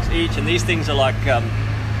 $150 each. And these things are like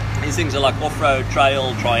off-road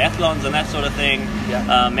trail triathlons and that sort of thing.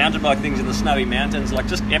 Yeah. Mountain bike things in the snowy mountains, like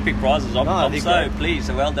just epic prizes. I'm they're so great. pleased.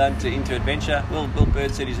 So well done to Into Adventure. Will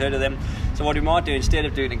Bird said he's heard of them. So what we might do, instead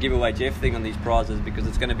of doing a giveaway Jeff thing on these prizes, because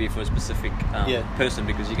it's going to be for a specific person,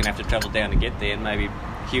 because you're going to have to travel down to get there, and maybe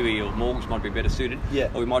Huey or Morgs might be better suited. Yeah.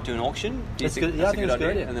 Or we might do an auction. Do you That's think good. Yeah, that's I think a it's good a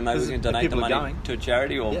idea? good idea. And then maybe we can Because donate the people are money going. to a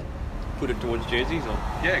charity or Yeah. put it towards jerseys, or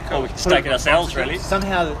Yeah, cool. or we can stake it ourselves, really.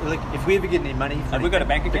 Somehow, like, if we ever get any money, from Have we got a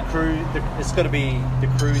bank the account? crew, it's got to be the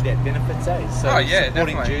crew that benefits, eh? So Oh, yeah,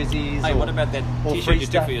 supporting definitely. jerseys. Hey, or, what about that or t-shirt free you did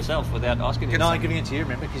stuff? for yourself without asking you? No, I'm giving it to you,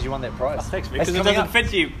 remember, because you won that prize. Oh, thanks, It's because it coming doesn't up.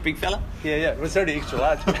 fit you, big fella. Yeah, it was already extra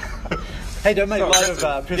large. Hey, don't make So light of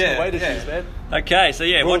aggressive. personal Yeah, weight yeah. issues, man. Okay, so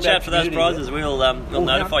yeah, We're all watch about out for those community, prizes. yeah. We'll All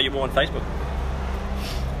notify down. you more on Facebook.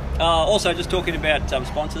 Also, just talking about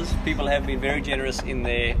sponsors, people have been very generous in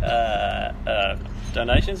their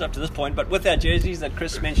donations up to this point. But with our jerseys that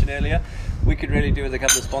Chris mentioned earlier, we could really do with a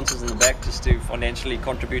couple of sponsors in the back just to financially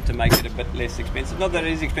contribute to make it a bit less expensive. Not that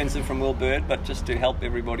it is expensive from Will Bird, but just to help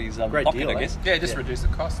everybody's Great pocket, deal, I guess. Yeah, just reduce the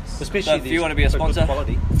costs. Especially So if you want to be a for good sponsor,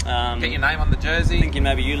 quality. Get your name on the jersey. Thinking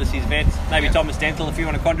maybe Ulysses Vet, maybe Thomas Dental. If you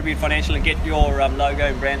want to contribute financially and get your logo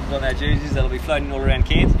and branded on our jerseys, that'll be floating all around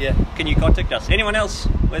Cairns. Yeah. Can you contact us? Anyone else?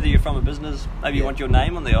 Whether you're from a business, maybe you want your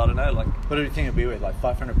name on there. I don't know. Like, What do you think it'd be worth? Like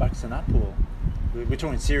 $500 and up, or we're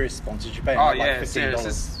talking serious sponsors? You're paying Oh like yeah, $15. serious.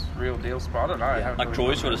 This is real deal spot. I don't know. I haven't like really Troy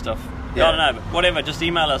looked sort at of it. stuff. Yeah. I don't know, but whatever. Just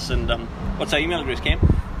email us and what's our email address, Cam?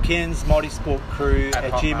 Cairns Multisport Crew At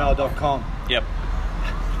at gmail.com. Yep.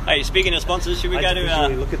 Hey, speaking of sponsors, should we I go had to to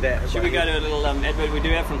visually look at that. should we go to a little advert we do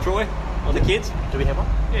have from Troy or the kids? Do we have one?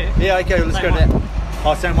 Yeah. Yeah, okay, let's Same go to one. that.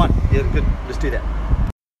 Oh, same one. Yeah, good. Let's do that.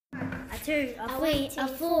 A 2, a 3, a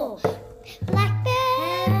 4.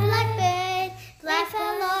 Blackbird, blackbird, like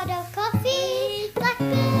a lot of coffee.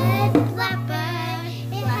 Blackbird, blackbird,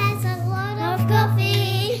 it has a lot of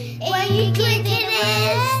coffee. When you drink it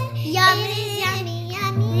is yummy, yummy,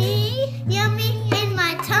 yummy, yummy in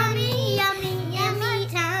my tummy, yummy, yummy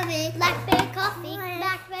tummy. Blackbird coffee,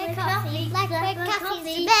 blackbird coffee, blackbird coffee's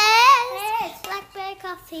the best. Blackbird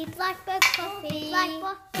coffee, blackbird coffee, blackbird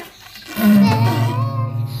coffee.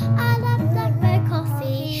 I love blackbird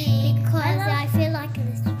coffee because I feel like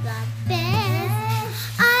it's the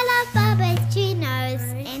best. I love frappuccinos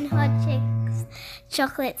and hot chicks,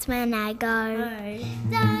 chocolates when I go.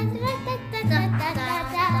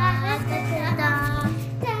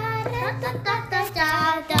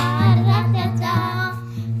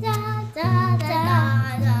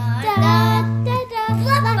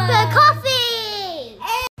 Blackbird coffee.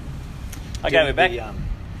 Okay, we're back.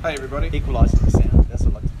 Hey everybody. Equalising the sound. That's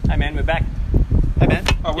what I like. Hey man, we're back. Hey man,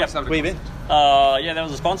 Oh, we're Yep. just having a where you been? Yeah, that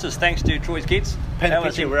was the sponsors. Thanks to Troy's Kids. Paint that a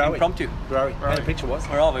was picture. Where are we? impromptu. Where are we? Where are Paint a we? picture was.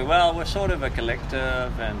 Where are we? Well, we're sort of a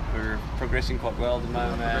collective and we're progressing quite well at the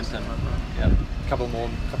moment. And, yeah. Couple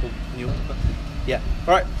new ones. But yeah.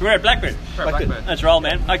 All right. We're at Blackbird. Blackbird. Let's roll,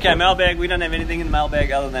 man. Okay, mailbag. We don't have anything in the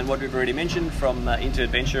mailbag other than what we've already mentioned from Into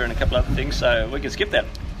Adventure and a couple other things, so we can skip that.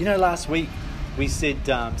 You know, last week we said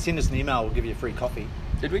send us an email. We'll give you a free coffee.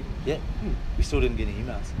 Did we? Yeah. We still didn't get any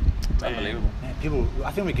emails. It's unbelievable. Man, people.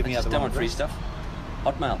 I think we're giving I out just the don't wrong want free address. stuff.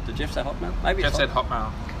 Hotmail. Did Jeff say Hotmail? Maybe Jeff it's said Hot-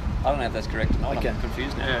 Hotmail. I don't know if that's correct. Okay. I'm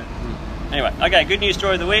confused now. Yeah. Anyway, okay, good news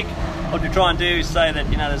story of the week. What we try and do is say that,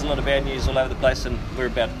 there's a lot of bad news all over the place and we're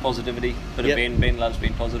about positivity. But Yep. Ben loves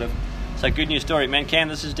being positive. So good news story. Man, Cam,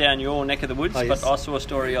 this is down your neck of the woods, Oh, yes. but I saw a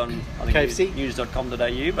story on I think KFC?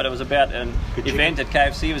 news.com.au, but it was about an Good event at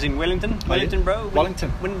KFC. It was in Wellington. Oh, yeah? Wellington, bro?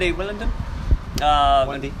 Wellington. Wellington.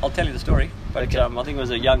 Wendy. I'll tell you the story. But Okay. I think it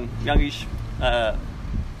was a youngish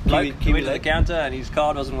bloke who Kiwi went to the lad. counter and his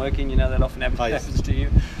card wasn't working. That often happens, Oh, yes. happens to you.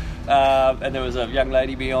 And there was a young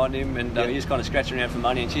lady behind him, and Yeah. he was kind of scratching around for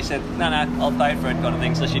money. And she said, "No, I'll pay for it," kind of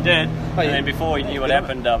thing. So she did. Oh, yeah. And then before he knew what Good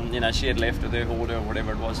on happened, she had left with her order or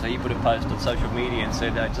whatever it was. So he put a post on social media and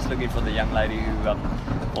said, "Just looking for the young lady who,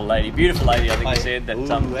 or lady, beautiful lady, I think Oh, he yeah. said that Ooh,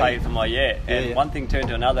 paid hey. for my And yeah. one thing turned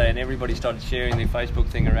to another, and everybody started sharing their Facebook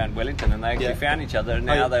thing around Wellington, and they actually Yeah. found each other. And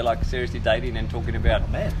Oh, now yeah. they're like seriously dating and talking about,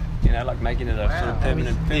 Man. like making it a sort of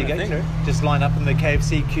permanent There you go, thing. sir. Just line up in the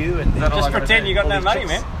KFC queue and that all Just I gotta pretend do? you got all no these money,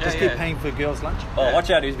 chicks man. Just Yeah, keep paying for girls' lunch. Oh, watch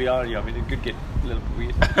out who's behind you. I mean, it could get a little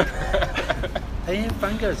weird. Hey,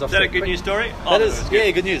 fun goes off. Is that so a good quick. news story? That Oh, is, was yeah,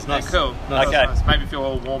 good. good news. Nice. Cool. Nice. Okay. Nice. Maybe feel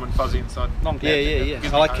all warm and fuzzy inside. Yeah.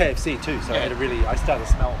 Gives I like me hope. KFC too, so Yeah. I started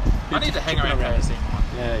to smell. I need to hang around Around. KFC more.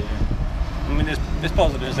 Yeah. I mean, there's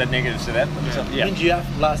positives and negatives to that. But Yeah. When did you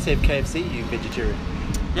last have KFC? You vegetarian?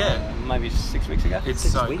 Yeah. Maybe 6 weeks ago. It's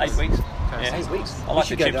 6 so weeks? 8 weeks. Okay. Yeah. 8 weeks. I like we the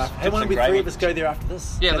should go chips. there. Hey, chips why don't and we gravy. three of us go there after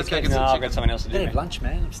this? Yeah, Go let's to go KFC. get No, some I've chicken. got something else to do. Don't have man. lunch,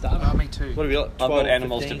 man. I'm starving. Oh, me too. What are we like? I've 12, got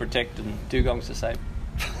animals 15? to protect and dugongs to save.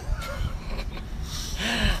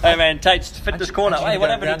 Hey man, Tate's Fitness Corner. Hey, what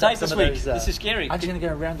happened to Tate this week? This is scary. Aren't you going to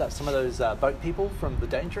go and round up some of those boat people from the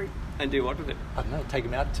Daintree? And do what with it? I don't know, take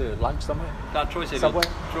them out to lunch somewhere? No, Troy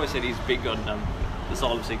said he's big on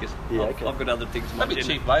asylum seekers. Yeah, I've, okay. I've got other things in my That'd be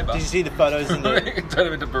agenda. cheap labour. Did you see the photos in the... Turn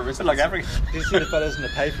them into baristas. Like Africa. Did you see the photos in the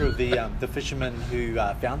paper of the fishermen who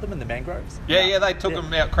found them in the mangroves? Yeah, they took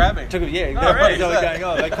them out crabbing. Took them, really? they were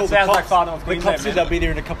going, they called the Sounds like cops. Far North The Queensland, cops said man. they'll be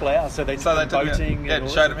there in a couple of hours, so they took So they them took boating them, and all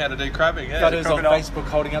showed them that. how to do crabbing. Yeah. Photos on crocodile. Facebook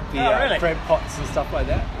holding up the Oh, really? crab pots and stuff like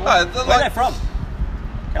that. Oh, Where are they from?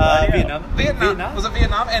 Vietnam. Was it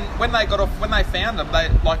Vietnam? And when they found them, they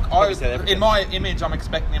Probably South Africa. in my image, I'm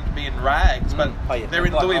expecting them to be in rags, but Oh, yeah. they're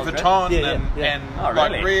in Like Louis old dress? Vuitton Yeah. and Oh,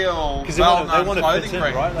 like really? real Because they want well-known to clothing fit in,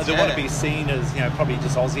 brands. right? They want to be seen as, probably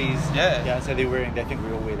just Aussies. Yeah. So they're wearing. They think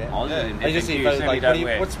we all wear that. Aussies Yeah. in I just see FNQ those, certainly like, don't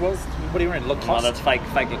wear. what are you wearing? Lacoste. Oh, that's fake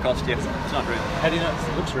Lacoste, yeah. It's not real. How do you know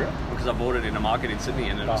it looks real? Because I bought it in a market in Sydney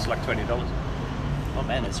and it was like $20. Oh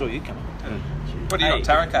man, I saw you coming. What do you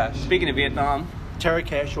got, Taracash? Speaking of Vietnam, Terra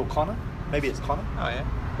Cash or Connor? Maybe it's Connor. Oh yeah.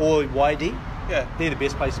 Or YD. Yeah. They're the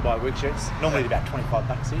best place to buy work shirts. Normally they're about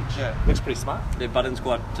 $25 each. Yeah. Looks pretty smart. their button's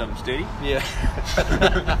quite sturdy. Yeah.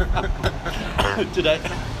 Today.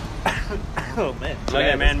 Oh man.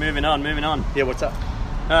 Okay, man, moving on. Yeah, what's up?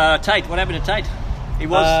 Tate, what happened to Tate? He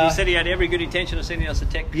said he had every good intention of sending us a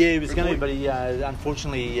tech. Yeah, he was going to, report. but he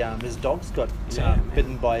unfortunately his dog's got man.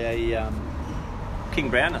 bitten by a King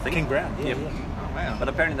Brown, I think. King Brown. Yeah, Yep. yeah. Oh wow. But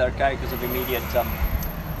apparently they're okay because of immediate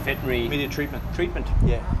veterinary Immediate treatment. treatment.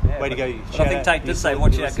 Yeah. Way to go. But I think Tate did say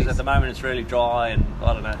watch out because at the moment it's really dry and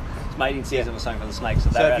I don't know, it's mating season or something for the snakes. So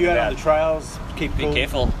they're if you're and out on about. the trails, keep Be cool.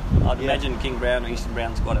 careful. I'd Yeah. imagine King Brown or Eastern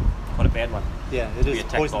Brown's quite a bad one. Yeah, it Be is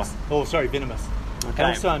attacked poisonous. by. Oh, sorry, venomous. Okay. And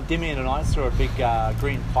also, Demian and I saw a big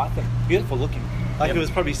green python. Beautiful looking. Like Yep. it was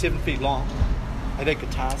probably 7 feet long. I think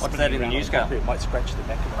guitar. What's that in the news car? It might scratch the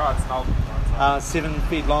back of it. Oh, it's an old. 7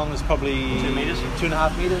 feet long is probably 2 meters?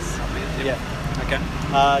 2.5 meters. Yeah.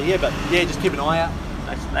 Okay. But just keep an eye out.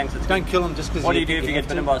 Thanks. That's Don't good. kill them just because. What do you do if you get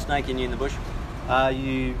bitten by a snake and you're in the bush?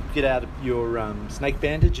 You get out your snake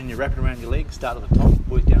bandage and you wrap it around your leg. Start at the top,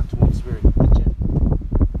 work down towards where it hits you.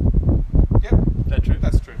 Yep. That true?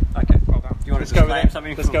 That's true. Okay. Well done. Do you want Let's to go with claim that.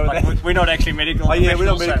 something? Let's go with like, that. We're not actually medical. Oh yeah, we're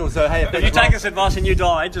not professionals, medical, so hey, if If you that's take wrong, this advice and you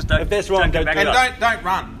die, just don't. If that's wrong, go don't back do it And up. don't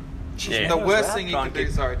run. Yeah. The worst right. thing you Try can and do.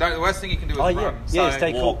 keep- Sorry. The worst thing you can do is Oh, yeah. run. Yeah, So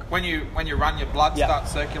stay cool. when you run, your blood Yeah.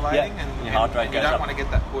 starts circulating, Yeah. and, Your heart rate you goes don't up. want to get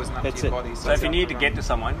that poison up That's to your it. body. So if you need to run. get to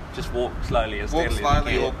someone, just walk slowly and Walk steadily.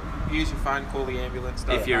 slowly, Yeah. or use your phone, call the ambulance.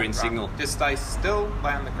 If you're don't in run. signal. Just stay still,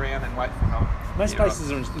 lay on the ground, and wait for help. most Yeah,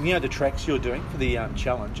 places, are, the tracks you're doing for the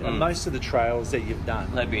challenge, and most of the trails that you've done,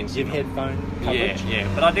 They'd be in you've signal. had phone Yeah, coverage. yeah.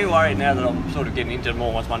 But I do worry now that I'm sort of getting into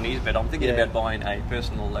more once my knee's better. I'm thinking Yeah. about buying a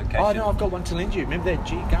personal location. Oh no, I've got one to lend you. Remember that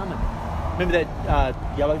G Garmin? Remember that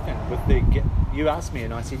yellow thing with the? You asked me,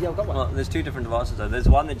 and I said, "Yeah, I've got one." Well, there's two different devices though. There's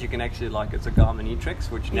one that you can actually it's a Garmin eTrex,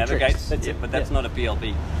 which navigates. that's yeah, it, but that's yeah. not a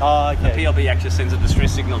PLB. Oh, A okay. PLB actually sends a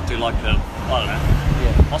distress signal to the Yeah.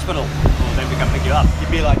 hospital, or they come pick you up. You'd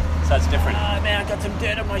be like, So it's different. "Ah, man, I got some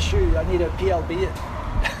dirt on my shoe. I need a PLB it.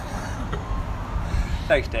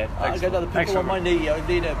 Thanks, Dad. I Thanks got for- another thanks pimple on for- my knee. I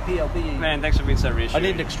need a PLB. Man, thanks for being so I reassuring.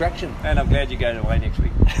 need an extraction. And I'm glad you're going away next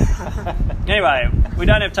week. Anyway, we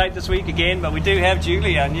don't have Tate this week again, but we do have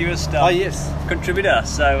Julie, our newest Oh yes. contributor.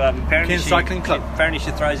 So apparently, Cairns Cycling Club. Apparently,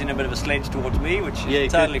 she throws in a bit of a sledge towards me, which is Yeah, good,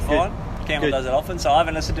 totally good, fine. Campbell good. does it often, so I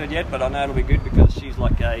haven't listened to it yet, but I know it'll be good because she's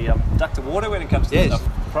like a duck to water when it comes to Yes. stuff.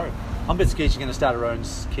 Pro. I'm a bit scared she's going to start her own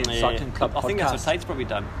Cairns Cycling Club I think podcast. that's what Tate's probably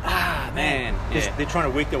done. Ah Man, They're- yeah. They're trying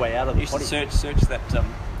to work their way out of You the should potty. search that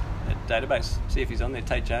database, see if he's on there.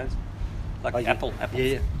 Tate Jones, like Oh, yeah. Apple.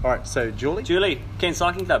 Yeah. All right. So Julie, Julie, Cairns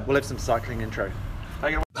Cycling Club. we'll have some cycling intro.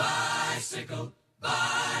 Take it away.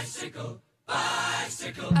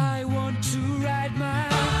 I want to ride my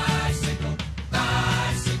bicycle,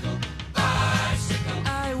 bicycle, bicycle.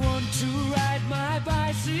 I want to ride my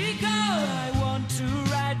bicycle. I want to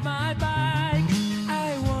ride my bike.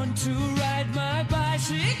 I want to ride my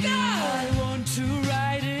bicycle. I want to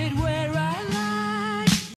ride it where I like.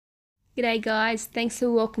 G'day guys, thanks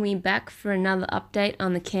for welcoming back for another update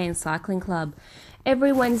on the Cairns Cycling Club.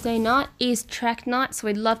 Every Wednesday night is track night, so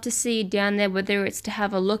we'd love to see you down there, whether it's to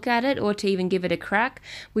have a look at it or to even give it a crack.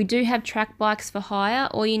 We do have track bikes for hire.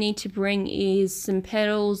 All you need to bring is some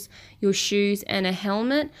pedals, your shoes and a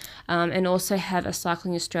helmet, and also have a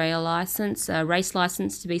Cycling Australia license, a race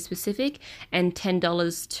license to be specific, and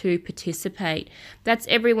 $10 to participate. That's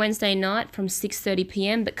every Wednesday night from 6:30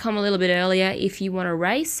 p.m, but come a little bit earlier if you want to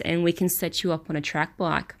race and we can set you up on a track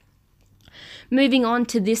bike. Moving on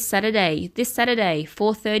to this Saturday,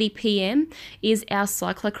 4:30 p.m, is our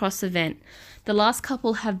cyclocross event. The last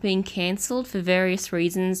couple have been cancelled for various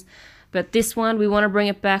reasons, but this one, we want to bring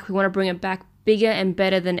it back. We want to bring it back bigger and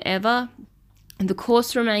better than ever. The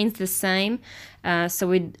course remains the same, so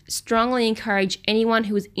we'd strongly encourage anyone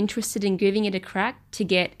who is interested in giving it a crack to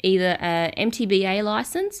get either a MTBA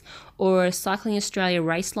license or a Cycling Australia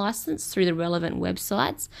race license through the relevant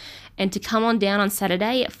websites, and to come on down on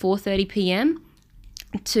Saturday at 4:30 p.m.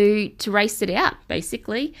 to race it out,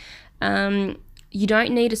 basically. You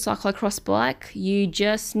don't need a cyclocross bike. You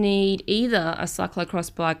just need either a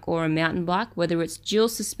cyclocross bike or a mountain bike, whether it's dual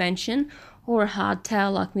suspension or a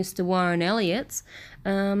hardtail like Mr. Warren Elliott's.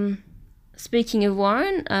 Speaking of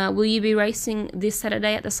Warren, will you be racing this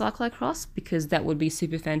Saturday at the cyclocross? Because that would be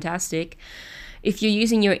super fantastic. If you're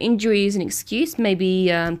using your injury as an excuse, maybe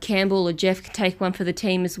Campbell or Jeff can take one for the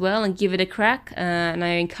team as well and give it a crack. And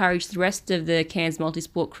I encourage the rest of the Cairns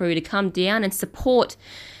Multisport crew to come down and support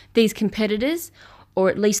these competitors, or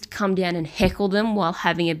at least come down and heckle them while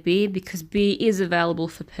having a beer, because beer is available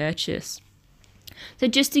for purchase. So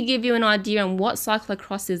just to give you an idea on what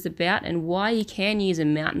cyclocross is about and why you can use a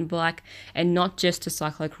mountain bike and not just a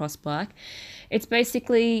cyclocross bike, it's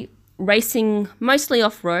basically racing mostly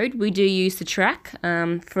off-road. We do use the track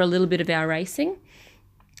for a little bit of our racing.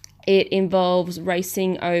 It involves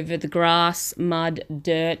racing over the grass, mud,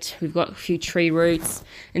 dirt. We've got a few tree roots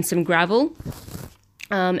and some gravel.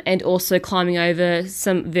 And also climbing over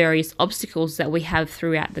some various obstacles that we have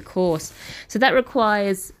throughout the course. So that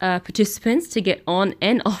requires participants to get on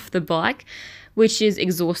and off the bike, which is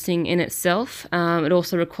exhausting in itself. It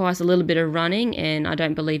also requires a little bit of running, and I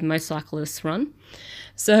don't believe most cyclists run.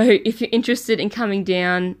 So if you're interested in coming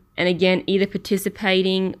down and again either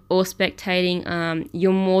participating or spectating,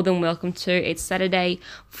 you're more than welcome to. It's Saturday,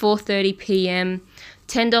 4:30 p.m.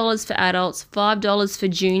 $10 for adults, $5 for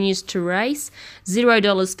juniors to race,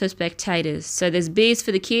 $0 for spectators. So there's beers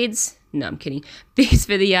for the kids. No, I'm kidding. Beers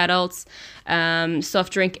for the adults,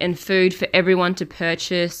 soft drink and food for everyone to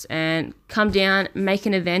purchase, and come down, make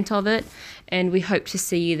an event of it, and we hope to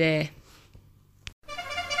see you there.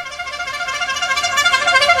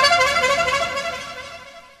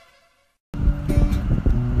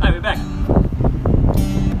 Hey, we're back.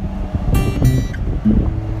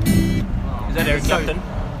 Is that Eric Clapton?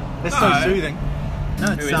 That's No. so soothing. No,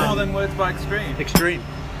 Who it's is it? More than words by Extreme. Extreme.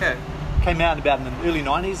 Yeah. Came out about in the early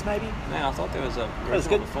 90s, maybe. Man, I thought there was a was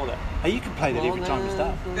good. before that. Hey, you can play that every time we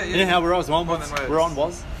start. Yeah, You know how we're on? More than words. We're on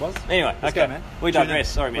was. Anyway, Let's okay, go, man. we Tune in. digress.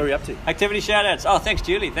 Sorry, man. Where are we up to? Activity shout-outs. Oh, thanks,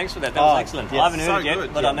 Julie. Thanks for that. That Oh, was excellent. yes. I haven't heard So it yet,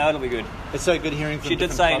 good, but yeah. I know it'll be good. It's so good hearing from She did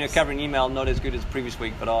different say in her clubs. covering email, not as good as previous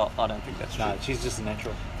week, but I don't think that's true. No, she's just a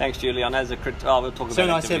natural. Thanks, Julie. I know there's a we'll talk about So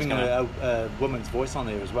nice activities having coming up. a woman's voice on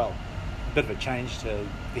there as well. Bit of a change to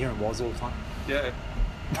hearing was all the time. Yeah.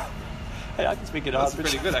 Hey, I can speak it That's up.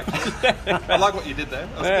 pretty good, actually. I like what you did there.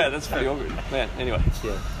 That was Yeah, good. that's pretty awkward. Man, anyway.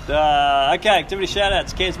 Yeah. Okay, activity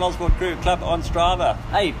shout-outs. Cairns Multisport Crew Club on Strava.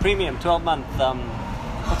 Hey, premium 12-month,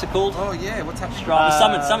 what's it called? Oh, yeah. What's happening? Strava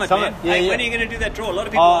Summit, man. Yeah, Hey, yeah. when are you going to do that draw? A lot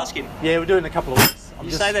of people Oh, asking. yeah, we're doing a couple of weeks.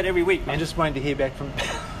 You say that every week, man. I'm just waiting to hear back from.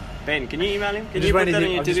 Ben, can you email him? Can I'm you just put waiting that to on hear,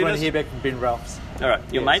 your I'm just to-do waiting to list? hear back from Ben Ralphs. All right,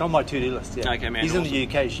 your Yeah, mate? It's on my to-do list, yeah. Okay, man, He's in awesome. the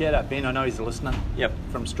UK. Shout out, Ben. I know he's a listener. Yep.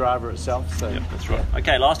 From Strava itself. So. Yep, that's right.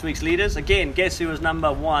 Okay, last week's leaders. Again, guess who was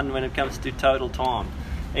number one when it comes to total time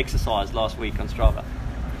exercise last week on Strava?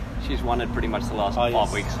 She's won it pretty much the last 5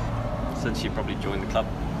 yes. weeks since she probably joined the club.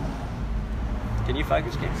 Can you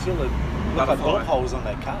focus, Ken? Still look like Butterfly. bullet holes on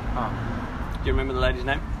that car. Do you remember the lady's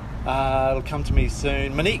name? It'll come to me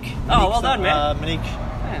soon. Monique. Oh, well done, man. Monique.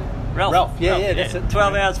 Ralph. Yeah, that's it.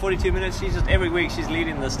 12 hours, 42 minutes. She's just every week she's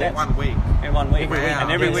leading the stats. 1 week. In 1 week. Wow. And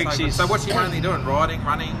every Yeah, week so good. she's. So what's she mainly doing? Riding,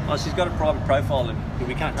 running? Well, she's got a private profile and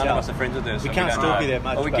We can't none tell. of us are friends with her. So We can't don't stalk know. you that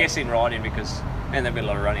much, Well, we're but- guessing riding because. And there'll be a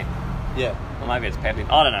lot of running. Yeah. Or maybe it's paddling.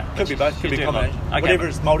 I don't know. Could be both. Could She's be doing combination. both. Whatever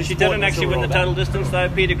is multi-sport, She didn't that's actually what win the we're all total distance though.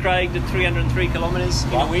 Peter Craig did 303 kilometres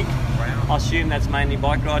in a week. Wow. I assume that's mainly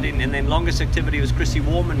bike riding. And then longest activity was Chrissy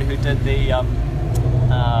Warman, who did the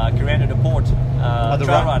Carrera de Port the trail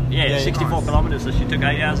run. run. Yeah, Yeah, 64 nice. kilometres. So she took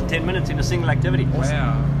 8 hours and 10 minutes in a single activity.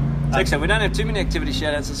 Wow. So excellent. We don't have too many activity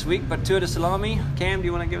shout-outs this week, but Tour de Salami. Cam, do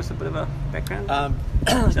you want to give us a bit of a background?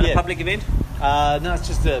 Is that a yeah. public event? No, it's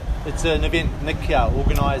just it's an event Nick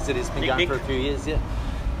organised that has been Nick, going for a Nick? few years.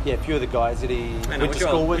 Yeah, a few of the guys that he I went to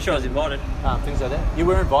school with, wish I was invited. things like that. You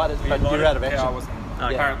were invited, but invited? you're out of action. Yeah, I wasn't.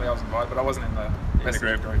 Okay. Apparently, I was invited, but I wasn't in the rest of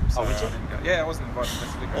the group. group. So Oh, weren't you? I didn't go. Yeah, I wasn't invited in the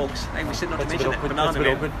rest of the group. Orcs. Hey, we said not to That's a mention bit that. awkward. Banana That's a bit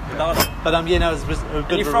man. awkward. Banana. But yeah, it was a bit And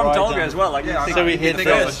of you're a from ride Tolga down. as well. Like, Yeah, I you So know. we You had think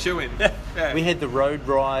I was the- a shoo-in. Yeah. We had the road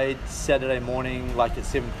ride Saturday morning, like at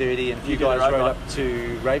 7:30, and a few You did the guys road rode ride? up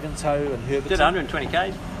to Ravenshoe and Herberton. did 120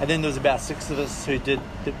 k's. And then there was about 6 of us who did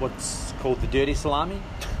what's called the Dirty Salami.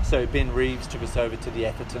 So Ben Reeves took us over to the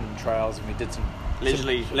Atherton trails, and we did some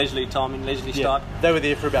Leisurely timing, leisurely Yeah, start. they were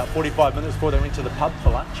there for about 45 minutes before they went to the pub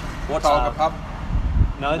for lunch. What's Tolga pub.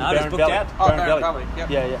 No, No, the it's Barron booked Valley. out. Oh, Barron Barron Valley, yep.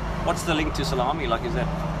 Yeah. what's the link to salami? Like, is that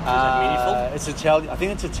meaningful? It's Italian. I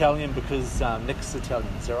think it's Italian because Nick's Italian.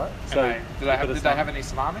 Is that right? Okay. Did they bit of have any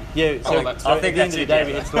salami? Yeah. So, Oh, that's- so I at think the end that's of the it, day, yeah.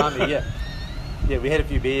 we had salami. Yeah. We had a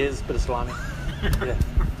few beers, bit of salami. Yeah.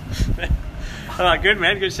 All right, good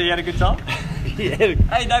man. Good to see you had a good time. Yeah.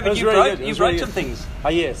 Hey, David, was you really broke good. It you was broke really some good. things. Oh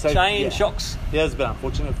yeah, so Chain yeah. shocks. Yeah, it was a bit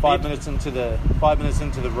unfortunate. 5 minutes into the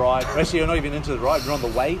ride. Actually, you're not even into the ride. We're on the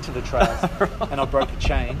way to the trails, and I broke a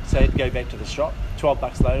chain, so I had to go back to the shop.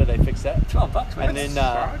 $12 later, they fixed that. $12, man. And then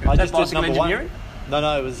That's I just did bicycle number engineering? one.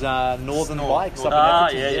 No, it was Northern Bikes up in Ah,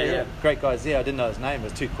 Atherton. yeah. Great guys. Yeah, I didn't know his name. It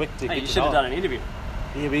was too quick to Hey, get you to should have know done an interview.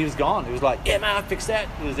 Yeah, but he was gone. He was like, yeah, man, I fixed that.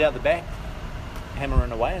 He was out the back,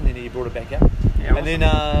 hammering away, and then he brought it back out. Yeah, and then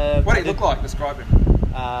What did he look like? Describe him.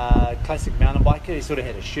 classic mountain biker. He sort of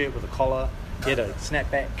had a shirt with a collar. He had a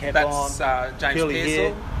snapback cap That's on. James curly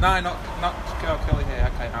Pearsall. hair. No, not curly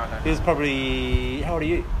hair. Okay, no, I don't. He was probably, how old are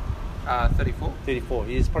you? 34. 34.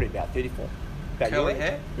 He was probably about 34. About Curly your age.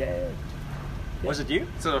 hair? Yeah. Was it you?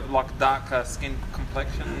 Sort of like darker skin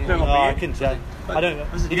complexion. No, Oh, I beard? couldn't tell. I don't know.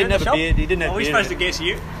 Was it He you didn't in have the a shop? beard. He didn't have Are a we beard. supposed to guess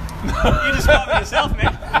you? You describe it yourself,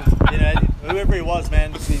 man. You know, whoever he was,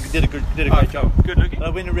 man, he did a great job. Good looking. But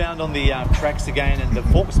I went around on the tracks again, and the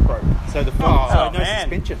forks broke. So the forks, Oh, so no man.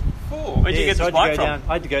 suspension. Where'd you get so this I bike had to go from? down.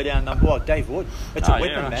 I had to go down. Dave Wood. It's Oh, a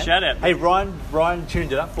weapon, yeah, man. shout out. Hey, Ryan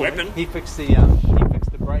tuned it up for Weapon? me. He fixed the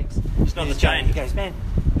brakes. It's not He's the going- chain. He goes, man,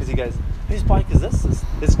 because he goes, whose bike is this?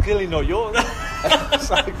 It's clearly not yours.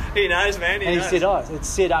 So- He knows, man. He and knows. he said, oh, it's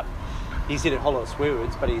set up. He said it hollow swear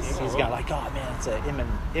words, but he's going like, oh man, it's a M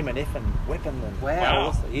and F and weapon. And Wow.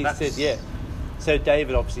 all this. He That's- said, yeah. So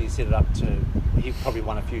David obviously set it up to. He probably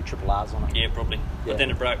won a few triple R's on it. Yeah, probably. Yeah. But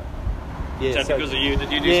then it broke. Yeah, Is that so- because of you?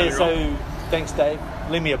 Did you do Yeah, something wrong? so thanks, Dave.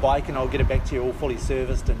 Lend me a bike and I'll get it back to you all fully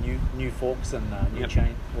serviced and new forks and new Yep.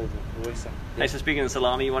 chain. All the way, so, yeah. Hey, so speaking of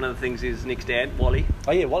salami, one of the things is Nick's dad, Wally.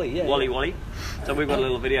 Oh yeah, Wally. Yeah. Wally. So we've got a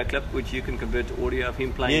little video clip which you can convert to audio of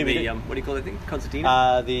him playing Yeah, we the do. what do you call that thing?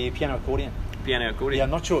 Concertina? The piano accordion. Piano accordion. Yeah, I'm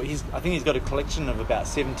not sure. I think he's got a collection of about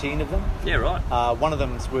 17 of them. Yeah, right. One of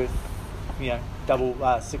them's worth, double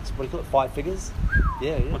 6. What do you call it? 5 figures.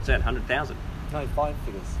 Yeah. What's that? 100,000. No, 5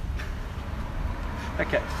 figures.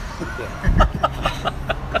 Okay. Yeah.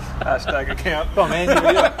 Hashtag account. Come on, man.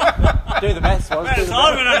 Do the maths, was. Man, it's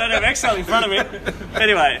hard when I don't have Excel in front of me.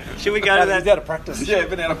 Anyway, should we go to He's that? out of practice. Yeah,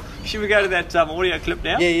 been out of. Should we go to that audio clip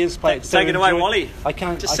now? Yeah, he is playing. Take it away, Wally. I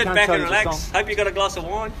can't. Just I sit can't back tell and you the relax. song. Hope you got a glass of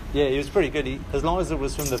wine. Yeah, he was pretty good. As long as it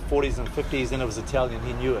was from the 40s and 50s and it was Italian,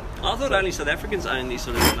 he knew it. I thought only South Africans own these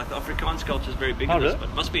sort of like the Afrikaans culture is very big Oh, in this, really? but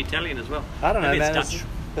it must be Italian as well. I don't know, Maybe man. It's Dutch.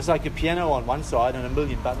 It's like a piano on one side and a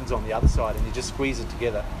million buttons on the other side, and you just squeeze it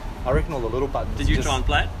together. I reckon all the little buttons. Did you just, try and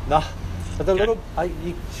play it? No, but the little.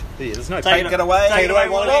 There's no. Take it away. Take it away,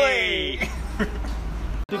 Wally.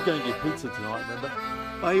 Did go and get pizza tonight, remember?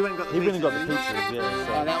 Oh, you went and got the He went pizza, and got the did you? pizza, yeah.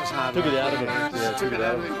 So Oh, that was hard. Took it work. out of it. Yeah, took it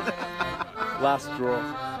out of it. Last draw.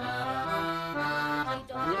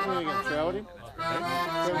 We're going to throw at him.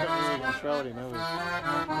 We're going to throw at him, have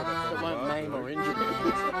we? It won't maim or injure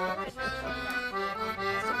me.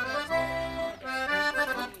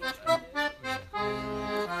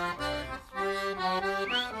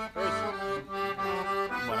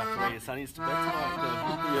 Might have to wear your sunnies to bed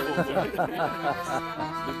tonight.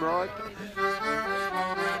 The bride.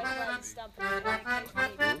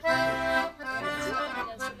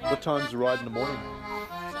 What time's the ride in the morning?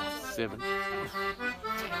 7.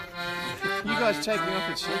 You guys take me off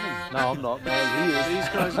at 7. No, I'm not. No, he is. These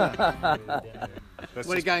guys are. What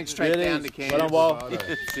are you going straight Yeah, it down is. to Cairns? But I'm wild.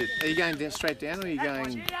 Are you going down, straight down, or are you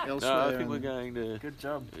going elsewhere? No, I think we're going to. Good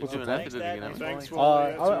job. What's the Thanks, again, Dad. haven't we? Thanks, I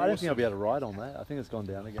Wally. don't think I'll be able to ride on that. I think it's gone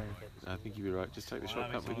down again. I think you'll be right. Just take the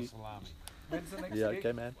shortcut with you. Yeah,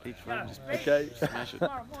 okay, man. Each one, just Okay. smash it.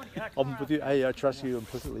 I'm with you. Hey, I trust you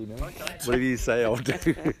implicitly, man. Whatever you say, I'll do.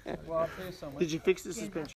 Did you fix the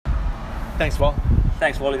suspension? Thanks, Wal.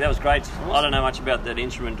 Thanks, Wally. That was great. I don't know much about that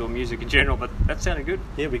instrument or music in general, but that sounded good.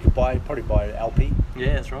 Yeah, we could probably buy an LP.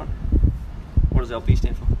 Yeah, that's right. What does LP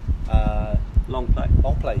stand for? Long play.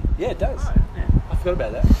 Long play. Yeah, it does. Yeah. I forgot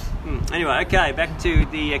about that. Anyway, okay, back to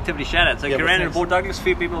the activity shout-out. So Yeah, Karan what's and next? Port Douglas, a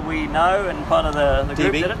few people we know and part of the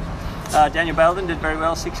group DB. did it. Daniel Balden did very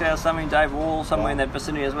well, 6 hours something. Dave Wall, somewhere in that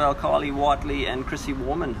vicinity as well. Kylie Whiteley and Chrissy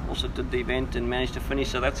Warman also did the event and managed to finish,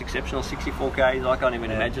 so that's exceptional. 64 Ks, I can't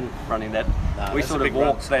even imagine running that. No, We that's sort a of big run.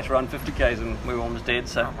 walked / run 50 Ks and we were almost dead,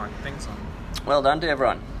 so Oh, my thing's on. well done to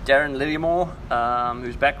everyone. Darren Lidiamore,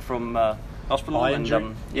 who's back from hospital. Eye and,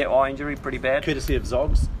 injury? eye injury, pretty bad. Courtesy of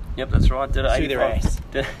Zogs. Yep, that's right. Did an Sue their 85 ass.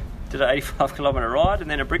 did an 85 kilometre ride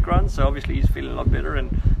and then a brick run, so obviously he's feeling a lot better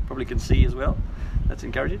and probably can see as well. That's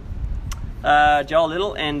encouraging. Joel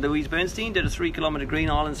Little and Louise Bernstein did a 3 kilometre Green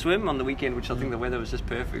Island swim on the weekend, which I think the weather was just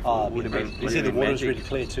perfect for. Would have been. You said the been water was magic. really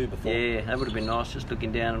clear too before. Yeah, that would have been nice, just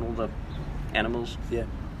looking down at all the animals. Yeah.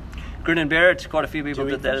 Grin and Barrett, quite a few people Do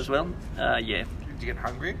you did eat that fish? as well. Yeah. Did you get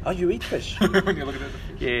hungry Oh, you eat fish? when you look at the fish?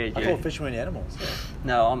 Yeah, I yeah. thought fish weren't animals.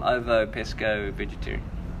 No, I'm ovo pesco vegetarian.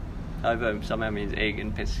 Ovo somehow means egg,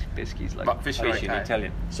 and pesky's like But fish are in okay.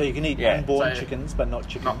 Italian. So you can eat Yeah. unborn So- chickens, but not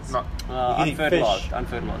chickens. Not. You can eat fish.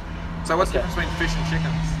 Unfertilized. So what's the Okay. difference between fish and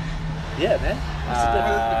chickens? Yeah, man. What's the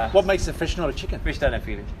difference? What makes a fish not a chicken? Fish don't have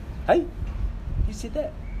feelings. Hey, you said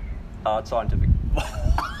that. Oh, it's scientific.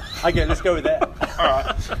 Okay, let's go with that. All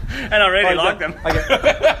right. And I really like them.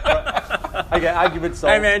 Okay, argument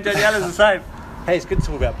solved. Hey man, Daniela's the same. Hey, it's good to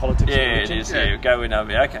talk about politics. Yeah, it is. Yeah, go in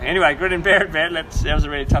over. Okay. Anyway, Grin and Bear, man. That was a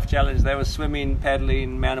really tough challenge. They were swimming,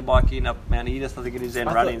 paddling, mountain biking up Mount Edith, I think it is,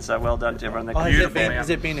 and running. So well done to everyone. That Has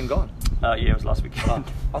it been and gone? Yeah, it was last weekend.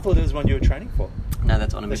 I thought there was one you were training for. No,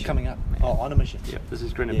 that's on a That's mission. coming up. Oh, on a mission. Yep, this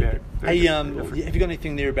is Grin and Yeah. Bear. Hey, have you got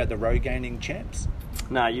anything there about the road gaining champs?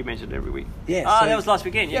 No, you mentioned it every week. Yeah. Oh, so- that was last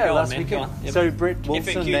weekend. Yeah, go last on, man. weekend. Go on. Yep. So Brett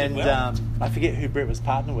Wilson FNQ did and well. I forget who Brett was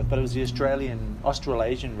partnered with, but it was the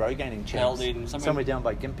Australasian road gaining champs. Held in somewhere down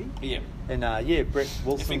by Gympie. Yeah. And yeah, Brett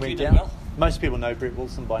Wilson FNQ went did down. well. Most people know Brett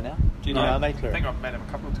Wilson by now. Do you know? mate, I Claire? think I've met him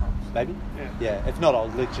a couple of times. Maybe. Yeah. Yeah. If not, I'll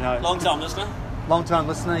let you know. Long time listener. Long time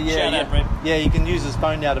listener. Yeah. Shout yeah. out, Brett. Yeah, you can use his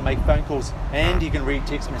phone now to make phone calls, and you can read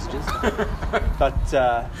text messages. But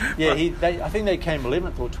yeah, I think they came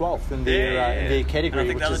 11th or 12th in their category. And I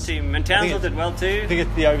think which the other is, team, and I think Townsville it's- did well too. I think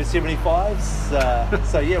it's the over 75s.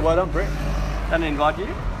 So yeah, well done, Brett. Didn't invite you?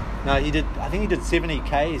 No, he did. I think he did 70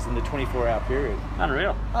 Ks in the 24-hour period.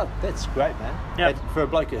 Unreal. Oh, that's great, man. Yep. For a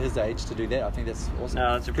bloke at his age to do that, I think that's awesome.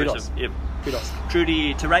 No, that's impressive. Kudos. Yep. Kudos.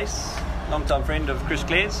 Trudy Terrace, long-time friend of Chris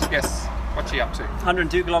Clare's. Yes. What's she up to?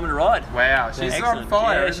 102 kilometre ride. Wow, she's on Excellent.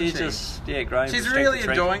 fire, Yeah, isn't she's she? just growing. She's from strength really to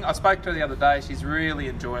strength. enjoying. I spoke to her the other day. She's really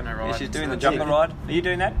enjoying her ride. Yeah, she's doing the So- jumper ride. Are you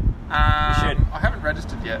doing that? Um, should. I haven't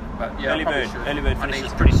registered yet, but yeah, Early I probably bird. should. Early bird I need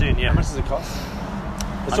finishes to. pretty soon. Yeah. How much does it cost?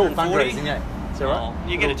 It's all 140? fundraising, yeah. Is that right? Oh,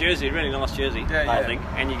 you get a jersey, a really nice jersey, Yeah, I yeah. think,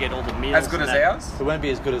 and you get all the meals. As good and as that. ours? It won't be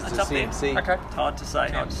as good as It's the up there. CMC. Okay. It's hard to say.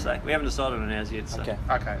 Hard to say. We haven't decided on ours yet. So. Okay.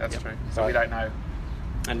 Okay, that's Yep. true. So we don't know.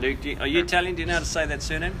 And Luke, are you Italian? Do you know how to say that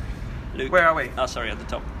surname? Luke. Where are we? Oh, sorry, at the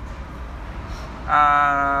top.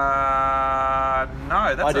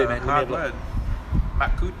 No, that's I do, a man. Let me hard have a word.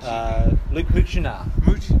 Makuchi. Luke Muchina.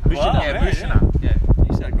 Wow, Yeah, yeah, Mushina. Yeah.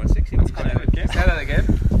 You sound quite sexy. What's going on? Say that again.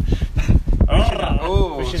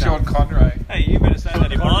 Oh, Mushina. Sean Conroy. Hey, you better say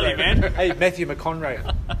that in Bali, man. Hey, Matthew McConroy.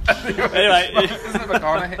 Anyway, Isn't it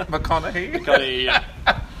McConaughey? got a,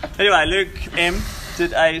 anyway, Luke M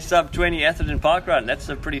did a sub 20 Atherton Park run. That's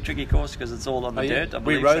a pretty tricky course because it's all on the dirt. I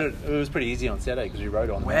We believe, rode it. It was pretty easy on Saturday because we rode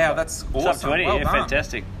on. Wow, that's awesome. Sub 20, well yeah, done.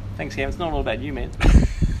 fantastic. Thanks, Cam. It's not all about you, man.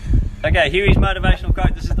 Okay, Huey's motivational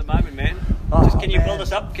quote. This is the moment, man. Can you build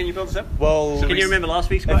us up? Can you build us up? Well, Can you remember last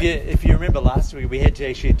week's quote? if you remember last week, we had to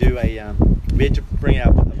actually do we had to bring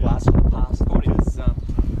our blast from the past because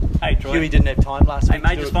Hey, Troy. Huey didn't have time last Hey, week. to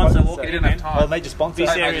major do a sponsor, quote, walk so- in, He didn't have man. time. Oh, major sponsor. Be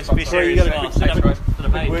Hey, serious, major be sponsor. serious. You got a Oh, quick- sit up quick- for the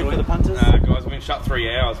quick page, work Troy. for the punters. Guys, we've been shut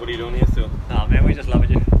 3 hours. What are you doing here still? Oh, man, we just love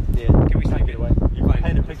you. Yeah, Can we take take it it? away? You playing?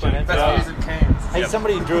 Paint a picture, man. That's using cans. Hey, Yep.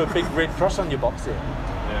 somebody drew a big red cross on your box there.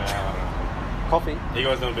 Yeah. Coffee. You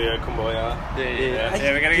guys don't be a kumbaya. Yeah, Yeah. we're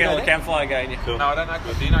going to Do you get know on the that? campfire going. Cool. No, I don't know.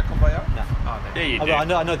 Do you know Kumbaya? No. Oh, Yeah, you I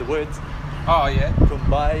do. know the words. Oh, yeah.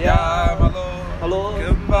 Kumbaya. Yeah, my lord.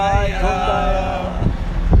 Hello. Kumbaya.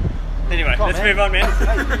 Anyway, Come on, let's man. move on, man.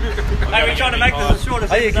 Hey, we're trying to make this as short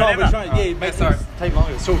as Oh, yeah, episode come on, we're ever. trying. Yeah, make sorry. things take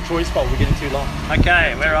longer. It's all Troy's fault. We're getting too long.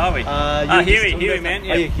 Okay, where are we? Huey, man. Oh,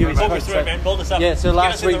 yeah, Huey's Talk quote, us through so- it, man. Build us up. Yeah, so Get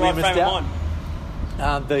last us in week the we right missed frame of out.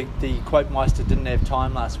 mind. The Quote Meister didn't have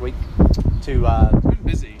time last week to. He's been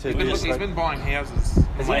busy. To He's been, do he's this, been buying houses.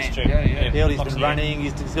 Is he? That's true. Yeah, yeah. Yeah, he's Absolutely. been running.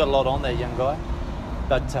 He's got a lot on there, young guy.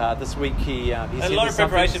 But this week he said A lot of there's something,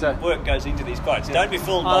 preparation so- work goes into these quotes. Don't be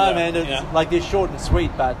fooled by Oh that. man, you it's know. like they're short and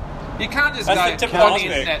sweet, but You can't just That's the go tip of on the the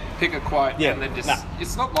iceberg. internet, pick a quote, Yeah. and then just. Nah.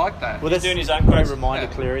 It's not like that. well, that's doing his own great quotes. reminder,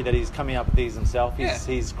 Yeah. Cleary, that he's coming up with these himself. Yeah.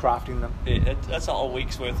 He's crafting them. Yeah, that's a whole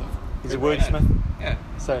week's worth of. He's a preparation. wordsmith. Yeah.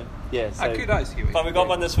 So yeah. So Kudos, Huey. But we got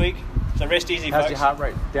one this week, so rest easy, how's folks. your heart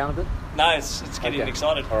rate? Down a bit? No, it's getting Okay.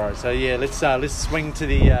 excited. All right. So yeah, let's swing to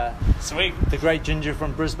the Sweet. great ginger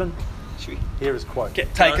from Brisbane. Should we Here is quote.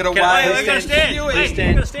 get, Take it away. Hey, we're going to stand. Huey. Hey, Stand.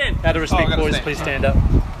 we're going to stand. Out of respect, Oh, I gotta boys, stand. please stand up.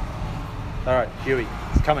 All right, Huey,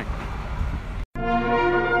 it's coming.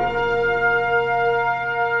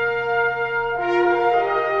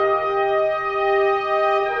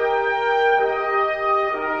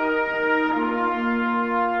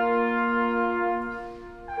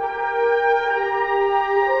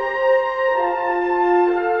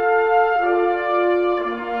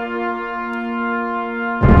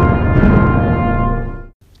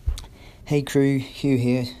 Hey crew, Hugh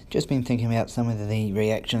here. Just been thinking about some of the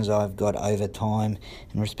reactions I've got over time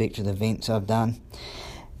in respect to the events I've done,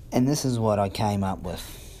 and this is what I came up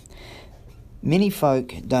with. Many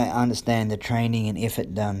folk don't understand the training and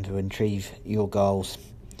effort done to achieve your goals.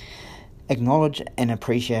 Acknowledge and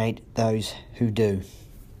appreciate those who do.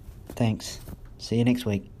 Thanks. See you next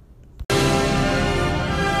week.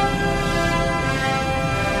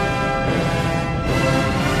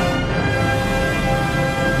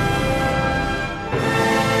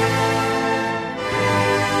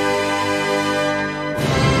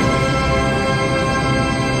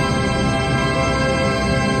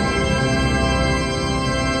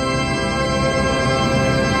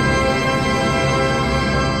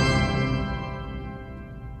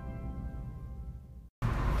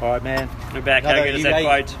 All right, man. We're back. How good is that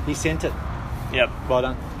quote? He sent it. Yep. Well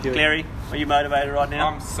done. Clary, are you motivated right now?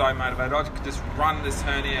 I'm so motivated. I could just run this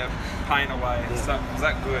hernia pain away. Yeah. So, is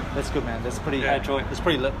that good? That's good, man. That's pretty. Yeah. Troy. That's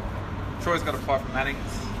pretty lit. Troy's got to apply for Manning's.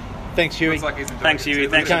 Thanks, Huey. Looks like he's enjoying Thanks, it Huey. too.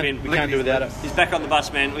 Thanks for being. We can't do without it. He's back on the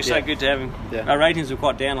bus, man. We're so good to have him. Yeah. Our ratings were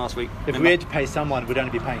quite down last week. If we had to pay someone, we'd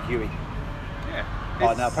only be paying Huey. Yeah.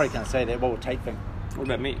 Oh, no, I probably can't say that. What would take thing? What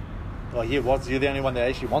about me? Oh, yeah, you're the only one that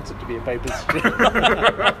actually wants it to be a papers.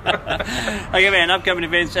 Okay, man, upcoming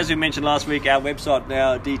events. As we mentioned last week, our website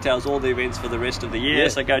now details all the events for the rest of the year,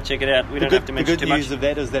 so go check it out. We don't have to mention too The much. good news of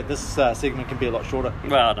that is that this segment can be a lot shorter.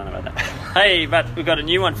 Well, I don't know about that. Hey, but we've got a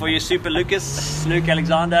new one for you. Super Lucas, Snook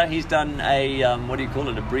Alexander. He's done a, a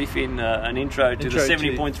briefing, an intro to the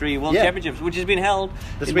 70.3 World Championships, which has been held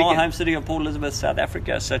in my home city of Port Elizabeth, South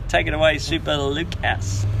Africa. So take it away, Super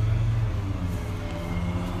Lucas.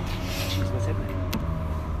 What's happening?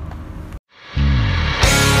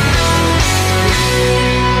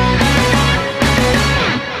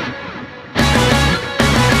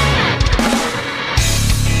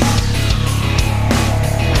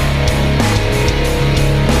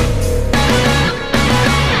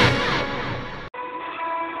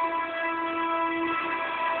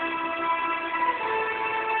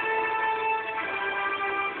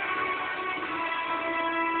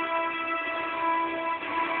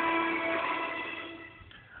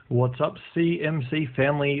 What's up, CMC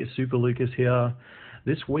family? Super Lucas here.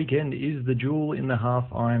 This weekend is the Jewel in the Half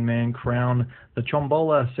Ironman crown, the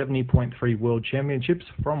Chombola 70.3 World Championships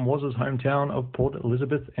from Waz's hometown of Port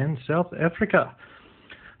Elizabeth and South Africa.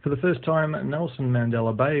 For the first time, Nelson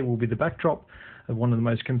Mandela Bay will be the backdrop of one of the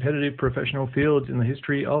most competitive professional fields in the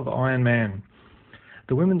history of Ironman.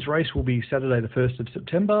 The women's race will be Saturday the 1st of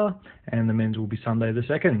September and the men's will be Sunday the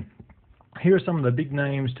 2nd. Here are some of the big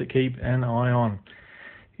names to keep an eye on.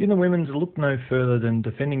 In the women's, look no further than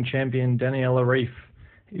defending champion Daniela Ryf.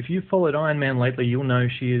 If you've followed Ironman lately, you'll know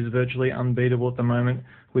she is virtually unbeatable at the moment,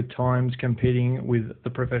 with times competing with the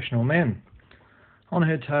professional men. On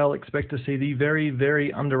her tail, expect to see the very, very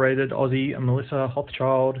underrated Aussie Melissa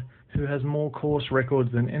Hochschild, who has more course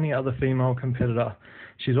records than any other female competitor.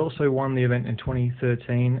 She's also won the event in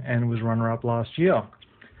 2013 and was runner-up last year.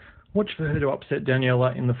 Watch for her to upset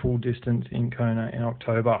Daniela in the full distance in Kona in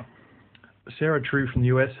October. Sarah True from the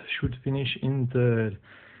US should finish in third.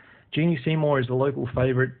 Jeannie Seymour is the local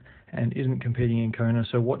favourite and isn't competing in Kona,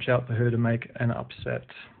 so watch out for her to make an upset.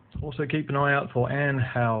 Also keep an eye out for Anne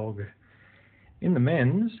Haug. In the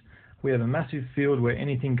men's, we have a massive field where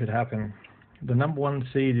anything could happen. The number one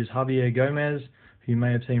seed is Javier Gomez, who you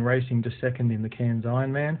may have seen racing to second in the Cairns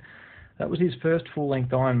Ironman. That was his first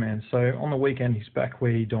full-length Ironman, so on the weekend he's back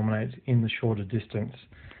where he dominates in the shorter distance.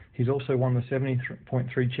 He's also won the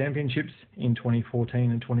 70.3 championships in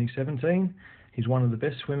 2014 and 2017. He's one of the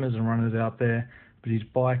best swimmers and runners out there, but his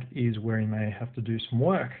bike is where he may have to do some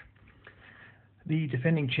work. The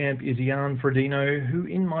defending champ is Jan Frodeno, who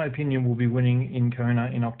in my opinion will be winning in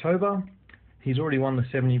Kona in October. He's already won the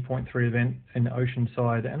 70.3 event in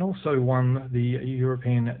Oceanside and also won the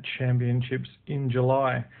European Championships in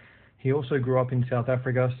July. He also grew up in South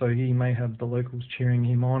Africa, so he may have the locals cheering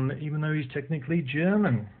him on, even though he's technically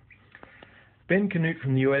German. Ben Canute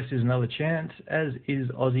from the US is another chance, as is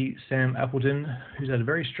Aussie Sam Appleton, who's had a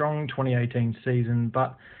very strong 2018 season,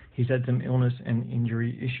 but he's had some illness and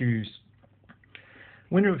injury issues.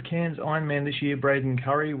 Winner of Cairns Ironman this year, Braden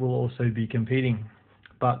Curry, will also be competing.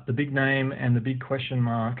 But the big name and the big question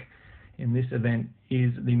mark in this event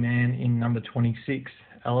is the man in number 26,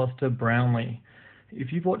 Alistair Brownlee.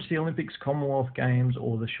 If you've watched the Olympics, Commonwealth Games,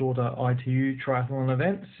 or the shorter ITU triathlon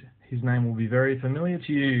events, his name will be very familiar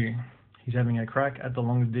to you. He's having a crack at the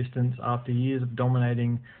longer distance after years of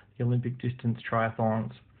dominating the Olympic distance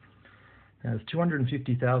triathlons. Now, there's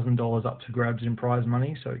 $250,000 up to grabs in prize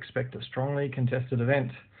money, so expect a strongly contested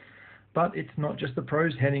event. But it's not just the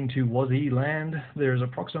pros heading to Wazzy land. There is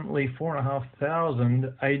approximately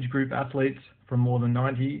 4,500 age group athletes from more than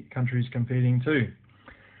 90 countries competing too.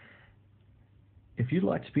 If you'd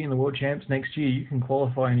like to be in the World Champs next year, you can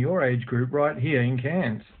qualify in your age group right here in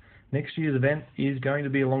Cairns. Next year's event is going to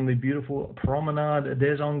be along the beautiful Promenade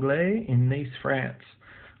des Anglais in Nice, France.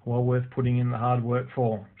 Well worth putting in the hard work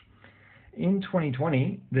for. In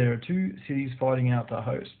 2020, there are 2 cities fighting out to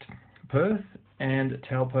host, Perth and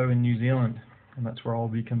Taupo in New Zealand, and that's where I'll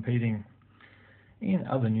be competing. In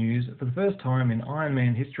other news, for the first time in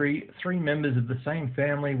Ironman history, 3 members of the same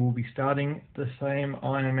family will be starting the same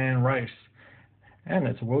Ironman race, and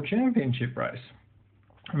it's a World Championship race.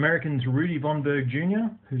 Americans Rudy Von Berg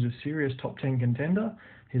Jr., who's a serious top 10 contender,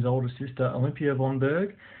 his older sister Olympia Von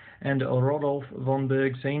Berg, and Rodolphe Von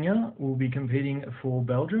Berg Sr. will be competing for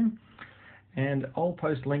Belgium. And I'll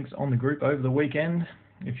post links on the group over the weekend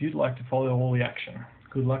if you'd like to follow all the action.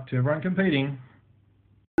 Good luck to everyone competing.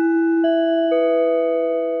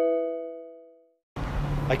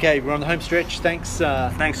 Okay, we're on the home stretch. Thanks,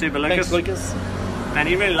 Super Lucas. Thanks, Lucas. Man,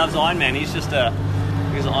 he really loves Ironman. He's just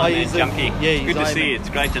he's an Ironman junkie. Yeah, it's good to see you. It's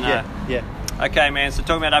great to know. Yeah. Okay, man. So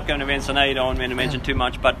talking about upcoming events, I know you don't want me to mention too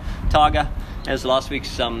much, but Tiger, as last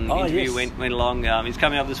week's interview went along, he's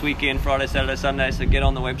coming up this weekend, Friday, Saturday, Sunday. So get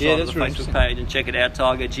on the website or the Facebook page and check it out.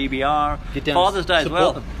 Tiger GBR. Father's Day as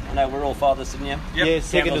well. Them. I know we're all fathers, didn't you? Yep. Yeah,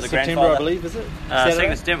 2nd of September, I believe, is it?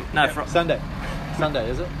 2nd of September. No, Sunday. Sunday,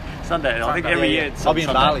 is it? Sunday. I think every year it's I'll be in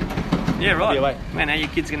Bali. Yeah, right. I'll be away. Man, how are your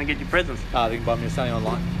kids going to get you presents? They can buy me something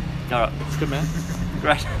online. All right. It's good, man.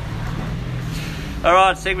 Great. All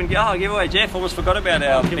right, segment. Giveaway, Jeff. Almost forgot about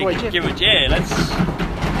our giveaway, Jeff. Yeah, let's.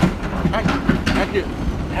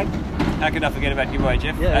 How could I forget about giveaway,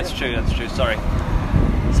 Jeff? Yeah, That's true.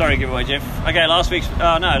 Sorry, giveaway, Jeff. Okay, last week's.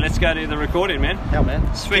 Oh no, let's go to the recording, man. How,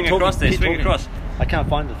 man? Swing across there. Swing across. I can't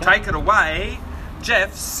find the thing. Take it away,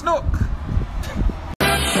 Jeff Snook.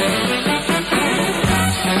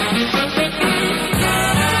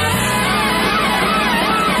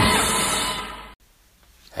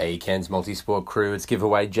 Hey Cairns Multisport crew, it's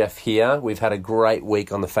Giveaway Jeff here. We've had a great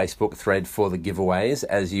week on the Facebook thread for the giveaways,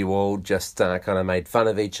 as you all just kind of made fun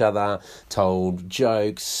of each other, told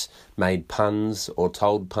jokes, made puns or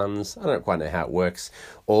told puns. I don't quite know how it works.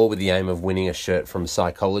 All with the aim of winning a shirt from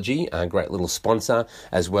Psychology, a great little sponsor,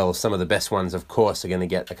 as well as some of the best ones, of course, are going to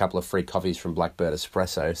get a couple of free coffees from Blackbird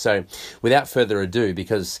Espresso. So without further ado,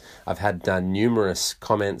 because I've had numerous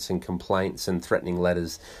comments and complaints and threatening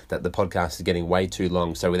letters that the podcast is getting way too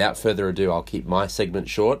long. So without further ado, I'll keep my segment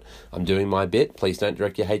short. I'm doing my bit. Please don't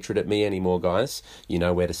direct your hatred at me anymore, guys. You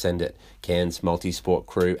know where to send it.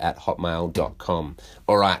 CairnsMultisportCrew@hotmail.com.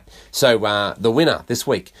 All right. So the winner this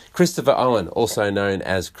week, Christopher Owen, also known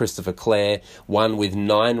as Christopher Clare, won with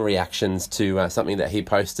 9 reactions to something that he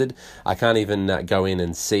posted. I can't even go in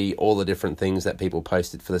and see all the different things that people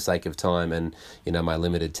posted for the sake of time and, my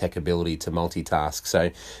limited tech ability to multitask.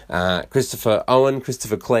 So Christopher Owen,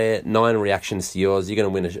 Christopher Clare, 9 reactions to yours. You're going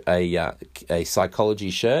to win a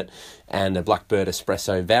Psychology shirt and a Blackbird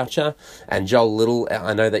Espresso voucher. And Joel Little,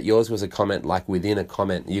 I know that yours was a comment, like within a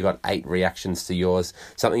comment, you got 8 reactions to yours.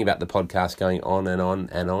 Something about the podcast going on and on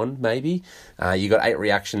and on, maybe. You got 8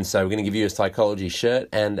 reactions, so we're going to give you a Psychology shirt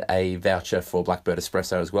and a voucher for Blackbird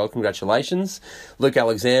Espresso as well. Congratulations. Luke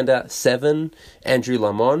Alexander, 7. Andrew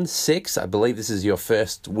Lamont, 6. I believe this is your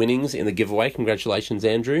first winnings in the giveaway. Congratulations,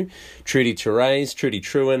 Andrew. Trudy Therese, Trudy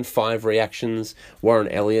Truen, 5 reactions. Warren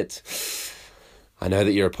Elliott, I know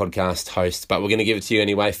that you're a podcast host, but we're going to give it to you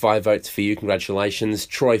anyway. 5 votes for you. Congratulations.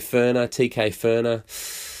 Troy Ferner, TK Ferner,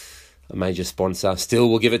 a major sponsor. Still,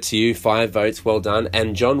 we'll give it to you. 5 votes. Well done.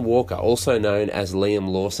 And John Walker, also known as Liam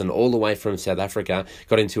Lawson, all the way from South Africa,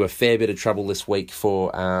 got into a fair bit of trouble this week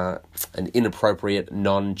for an inappropriate,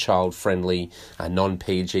 non-child-friendly,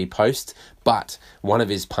 non-PG post. But one of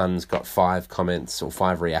his puns got 5 comments or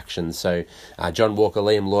 5 reactions. So John Walker,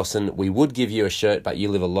 Liam Lawson, we would give you a shirt, but you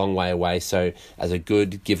live a long way away. So as a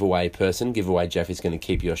good giveaway person, Giveaway Jeff is going to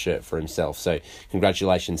keep your shirt for himself. So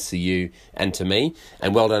congratulations to you and to me.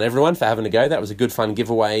 And well done, everyone, for having a go. That was a good, fun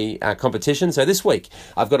giveaway competition. So this week,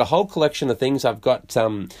 I've got a whole collection of things. I've got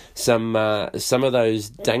some of those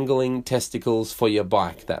dangling testicles for your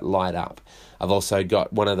bike that light up. I've also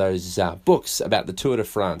got one of those books about the Tour de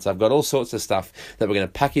France. I've got all sorts of stuff that we're going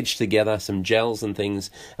to package together, some gels and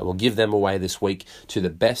things, and we'll give them away this week to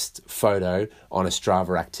the best photo on a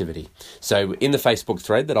Strava activity. So in the Facebook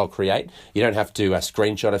thread that I'll create, you don't have to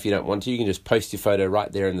screenshot if you don't want to. You can just post your photo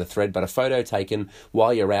right there in the thread, but a photo taken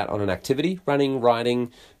while you're out on an activity, running,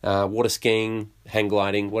 riding, water skiing, hang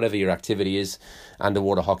gliding, whatever your activity is,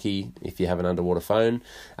 underwater hockey if you have an underwater phone.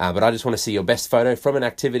 But I just want to see your best photo from an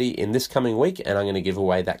activity in this coming week, and I'm going to give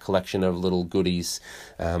away that collection of little goodies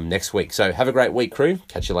next week. So have a great week, crew.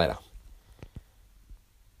 Catch you later.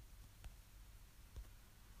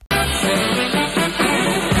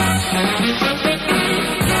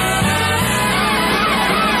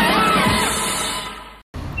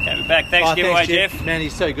 back. Thanks, giveaway, thanks, Jeff. Man,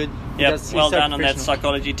 he's so good. Yep, He's well so done on that professional.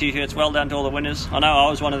 psychology t-shirts. Well done to all the winners. I know I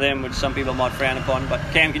was one of them, which some people might frown upon. But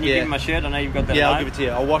Cam, can you give me my shirt? I know you've got that. Yeah, at I'll home. give it to you.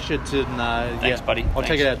 I'll wash it and Thanks, buddy. I'll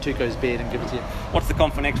take it out of Tuco's bed and give it to you. What's the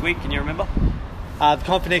comp for next week? Can you remember? The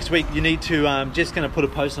comp for next week, you need to just going to put a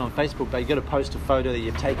post on Facebook, but you got to post a photo that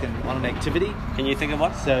you've taken on an activity. Can you think of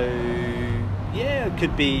one? So yeah, it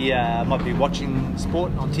could be might be watching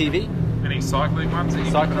sport on TV. Any cycling ones?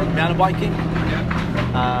 Cycling, mountain biking.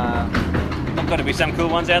 Yeah. Got to be some cool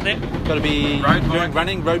ones out there. Got to be doing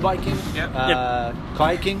running, road biking, Yep.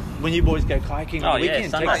 kayaking. When you boys go kayaking on the weekend,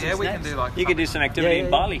 take some we can snaps. do like. You could do some activity in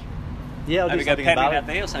Bali. Yeah, I'll do Maybe go something in paddling Bali. out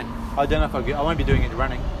there or something. I don't know if I won't be doing any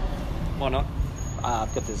running. Why not?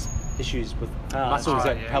 I've got this issues with muscles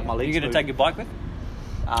that help my legs. You going to take your bike with?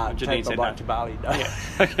 Take my said bike no. to Bali. No.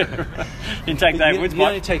 Yeah. You take Dave Wood's You bike.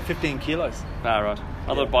 only take 15 kilos. Right.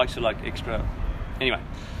 I thought bikes were like extra. Anyway.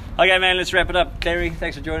 Okay, man, let's wrap it up. Clary,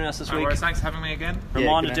 thanks for joining us this No week. worries, thanks for having me again.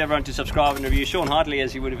 Reminder to everyone to subscribe and review. Sean Hartley,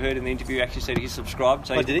 as you would have heard in the interview, actually said he's subscribed.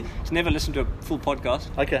 So did he? He's never listened to a full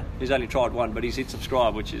podcast. Okay. He's only tried one, but he's hit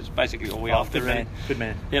subscribe, which is basically all we after. Good man. Good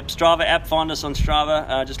man. Yep, Strava app. Find us on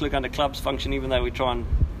Strava. Just look under clubs function, even though we try and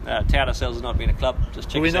tout ourselves as not being a club. Just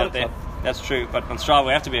check We're us not out a there. club. That's true, but on Strava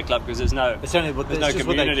we have to be a club because there's no. It's only there's it's no just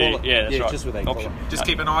what they community. call it. Yeah, that's right. It's just what they call it. Just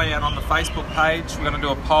keep an eye out on the Facebook page. We're going to do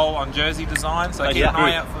a poll on jersey design, so Oh, keep yeah. an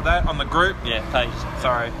eye out for that on the group. Yeah, page.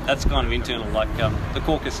 Sorry. That's kind of internal, like the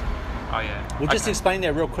caucus. Oh yeah. We'll just explain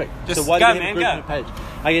that real quick. Just so why go, do we have a man, group and a page?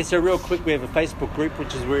 Okay, so real quick, we have a Facebook group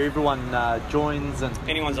which is where everyone joins and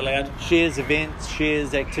Anyone's allowed. shares events,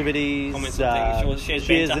 shares activities, Comments on things, shares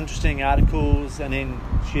banter. interesting articles, and then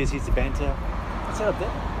shares heaps of banter. What's that up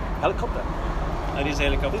there? Helicopter. That is a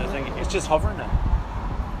helicopter thing. It's just hovering now.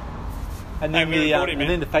 And then Hey, we're recording, and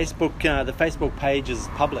then the Facebook page is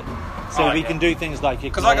public, so Oh, we yeah. can do things like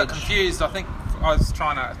Because I got acknowledge- confused. I think I was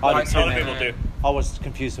trying to. I like, didn't A lot of see people that. do. I was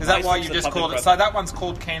confused. Is that why Facebook's you the just public called it? road. So that one's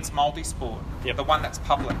called Cairns Multisport. Yep. The one that's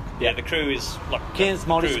public. Yeah, the crew is like Cairns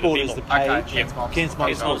crew, Multisport is people. the page. Okay, Cairns Multisport. Cairns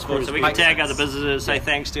Cairns Multisport. Multisport. So we can Makes tag sense. other visitors, say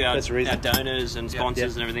thanks to our, That's the reason. our donors and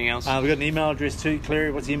sponsors Yeah. and everything else. We've got an email address too.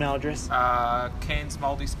 Clary, what's the email address? Cairns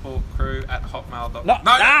Multisport Crew at hotmail.com. No.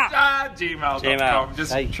 Gmail.com. Gmail.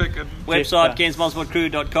 Just Hey. Website, tricking.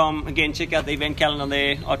 CairnsMultisportCrew.com. Again, check out the event calendar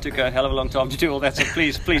there. I took a hell of a long time to do all that, so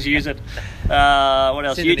please use it. What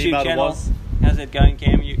else? Send an YouTube email to channel. Woz. How's that going,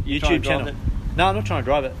 Cam? You try YouTube and drive channel. it? No, I'm not trying to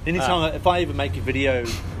drive it. Anytime, if I even make a video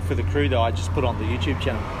for the crew, though, I just put on the YouTube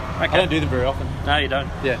channel. Okay. I don't do them very often. No, you don't.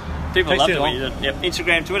 Yeah. People Takes love too it when long. you do it. Yep.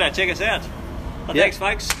 Instagram, Twitter, check us out. Well, Yeah. thanks,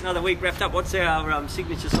 folks. Another week wrapped up. What's our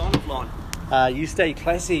signature sign-off line? You stay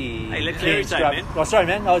classy. Hey, let Clary Cairns say it, Strava- man. Oh, sorry,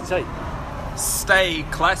 man. I would say. Stay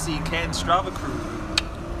classy, Cairns Strava Crew.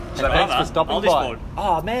 So thanks for stopping Oldie by. sport.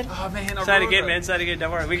 Oh, man. Oh man, I Say it ruined again, man. Say it again.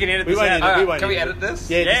 Don't worry. We can edit We this won't out. edit it. We won't Can we edit edit this?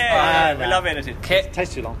 Yeah, Yeah, we nah. love editing. It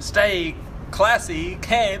takes too long. Stay classy,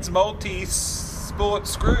 Cairns Multi-Sport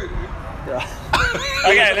Screw.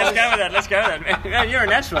 Okay, let's go with that. Let's go with that. Man, you're a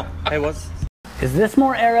natural. Hey, what's... Is this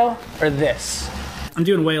more aero or this? I'm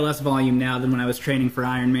doing way less volume now than when I was training for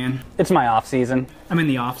Ironman. It's my off season. I'm in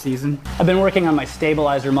the off season. I've been working on my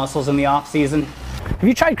stabilizer muscles in the off season. Have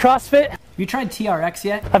you tried CrossFit? Have you tried TRX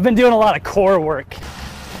yet? I've been doing a lot of core work.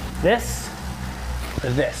 This or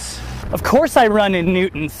this? Of course I run in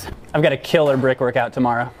Newtons. I've got a killer brick workout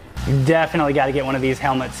tomorrow. You definitely got to get one of these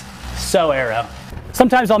helmets. So aero.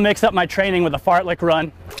 Sometimes I'll mix up my training with a fartlek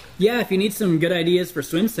run. Yeah, if you need some good ideas for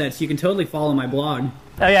swim sets, you can totally follow my blog.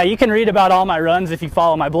 Oh yeah, you can read about all my runs if you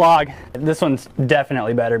follow my blog. This one's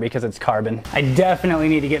definitely better because it's carbon. I definitely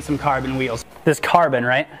need to get some carbon wheels. This carbon,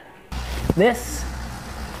 right? This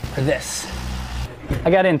or this?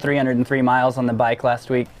 I got in 303 miles on the bike last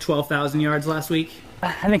week. 12,000 yards last week.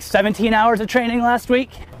 I think 17 hours of training last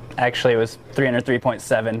week. Actually, it was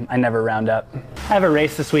 303.7. I never round up. I have a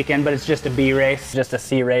race this weekend, but it's just a B race, just a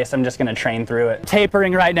C race. I'm just gonna train through it.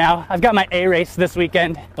 Tapering right now. I've got my A race this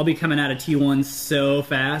weekend. I'll be coming out of T1 so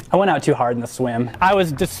fast. I went out too hard in the swim. I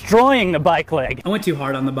was destroying the bike leg. I went too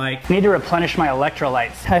hard on the bike. I need to replenish my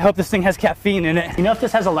electrolytes. I hope this thing has caffeine in it. You know if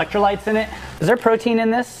this has electrolytes in it? Is there protein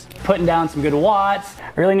in this? Putting down some good watts.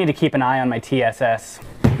 I really need to keep an eye on my TSS.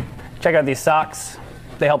 Check out these socks.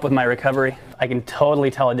 They help with my recovery. I can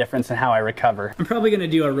totally tell a difference in how I recover. I'm probably gonna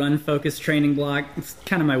do a run-focused training block. It's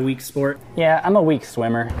kind of my weak sport. Yeah, I'm a weak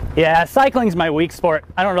swimmer. Yeah, cycling's my weak sport.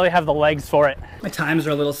 I don't really have the legs for it. My times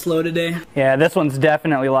are a little slow today. Yeah, this one's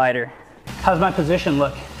definitely lighter. How's my position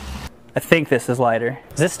look? I think this is lighter.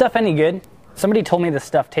 Is this stuff any good? Somebody told me this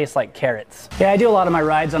stuff tastes like carrots. Yeah, I do a lot of my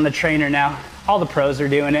rides on the trainer now. All the pros are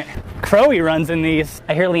doing it. Crowe runs in these.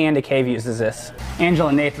 I hear Leanda Cave uses this.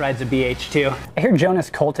 Angela Nath rides a BH too. I hear Jonas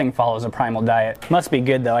Colting follows a Primal diet. Must be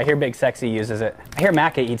good though. I hear Big Sexy uses it. I hear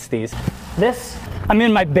Macca eats these. This, I'm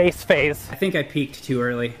in my base phase. I think I peaked too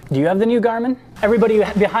early. Do you have the new Garmin? Everybody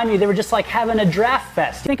behind me, they were just like having a draft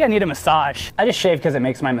fest. I think I need a massage. I just shave because it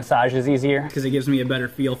makes my massages easier. Because it gives me a better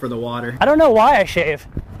feel for the water. I don't know why I shave.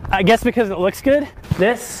 I guess because it looks good.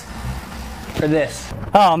 This or this.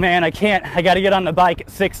 Oh man, I can't. I gotta get on the bike at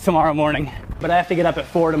 6 tomorrow morning. But I have to get up at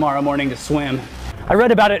 4 tomorrow morning to swim. I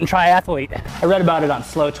read about it in Triathlete. I read about it on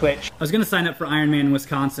Slow Twitch. I was gonna sign up for Ironman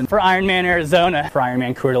Wisconsin. For Ironman Arizona. For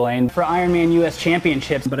Ironman Coeur d'Alene. For Ironman US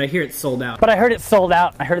Championships. But I hear it's sold out. But I heard it's sold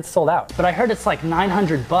out. I heard it's sold out. But I heard it's like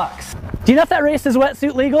 $900. Do you know if that race is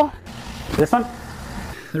wetsuit legal? This one?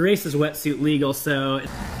 The race is wetsuit legal, so...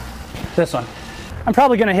 This one. I'm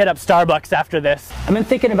probably gonna hit up Starbucks after this. I've been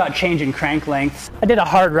thinking about changing crank lengths. I did a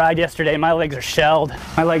hard ride yesterday. My legs are shelled.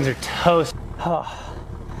 My legs are toast. Oh,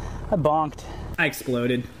 I bonked. I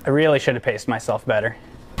exploded. I really should have paced myself better.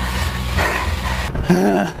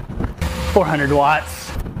 400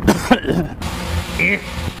 watts.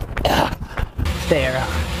 Stay Arrow.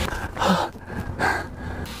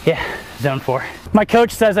 Yeah, zone 4. My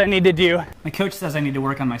coach says I need to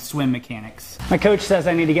work on my swim mechanics. My coach says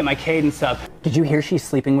I need to get my cadence up. Did you hear she's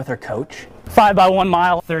sleeping with her coach? 5 by 1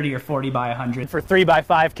 mile. 30 or 40 by 100. For 3 by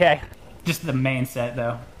 5K. Just the main set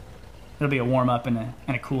though. It'll be a warm up and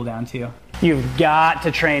a cool down too. You've got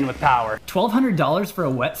to train with power. $1,200 for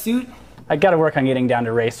a wetsuit? I gotta work on getting down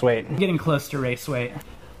to race weight. I'm getting close to race weight.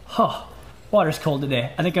 Oh, water's cold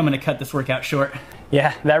today. I think I'm gonna cut this workout short.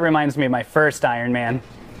 Yeah, that reminds me of my first Ironman.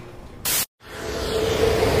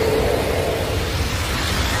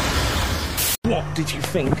 What did you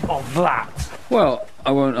think of that? Well,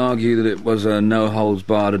 I won't argue that it was a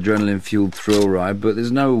no-holds-barred, adrenaline-fueled thrill ride, but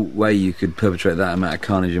there's no way you could perpetrate that amount of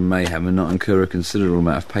carnage and mayhem and not incur a considerable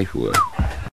amount of paperwork.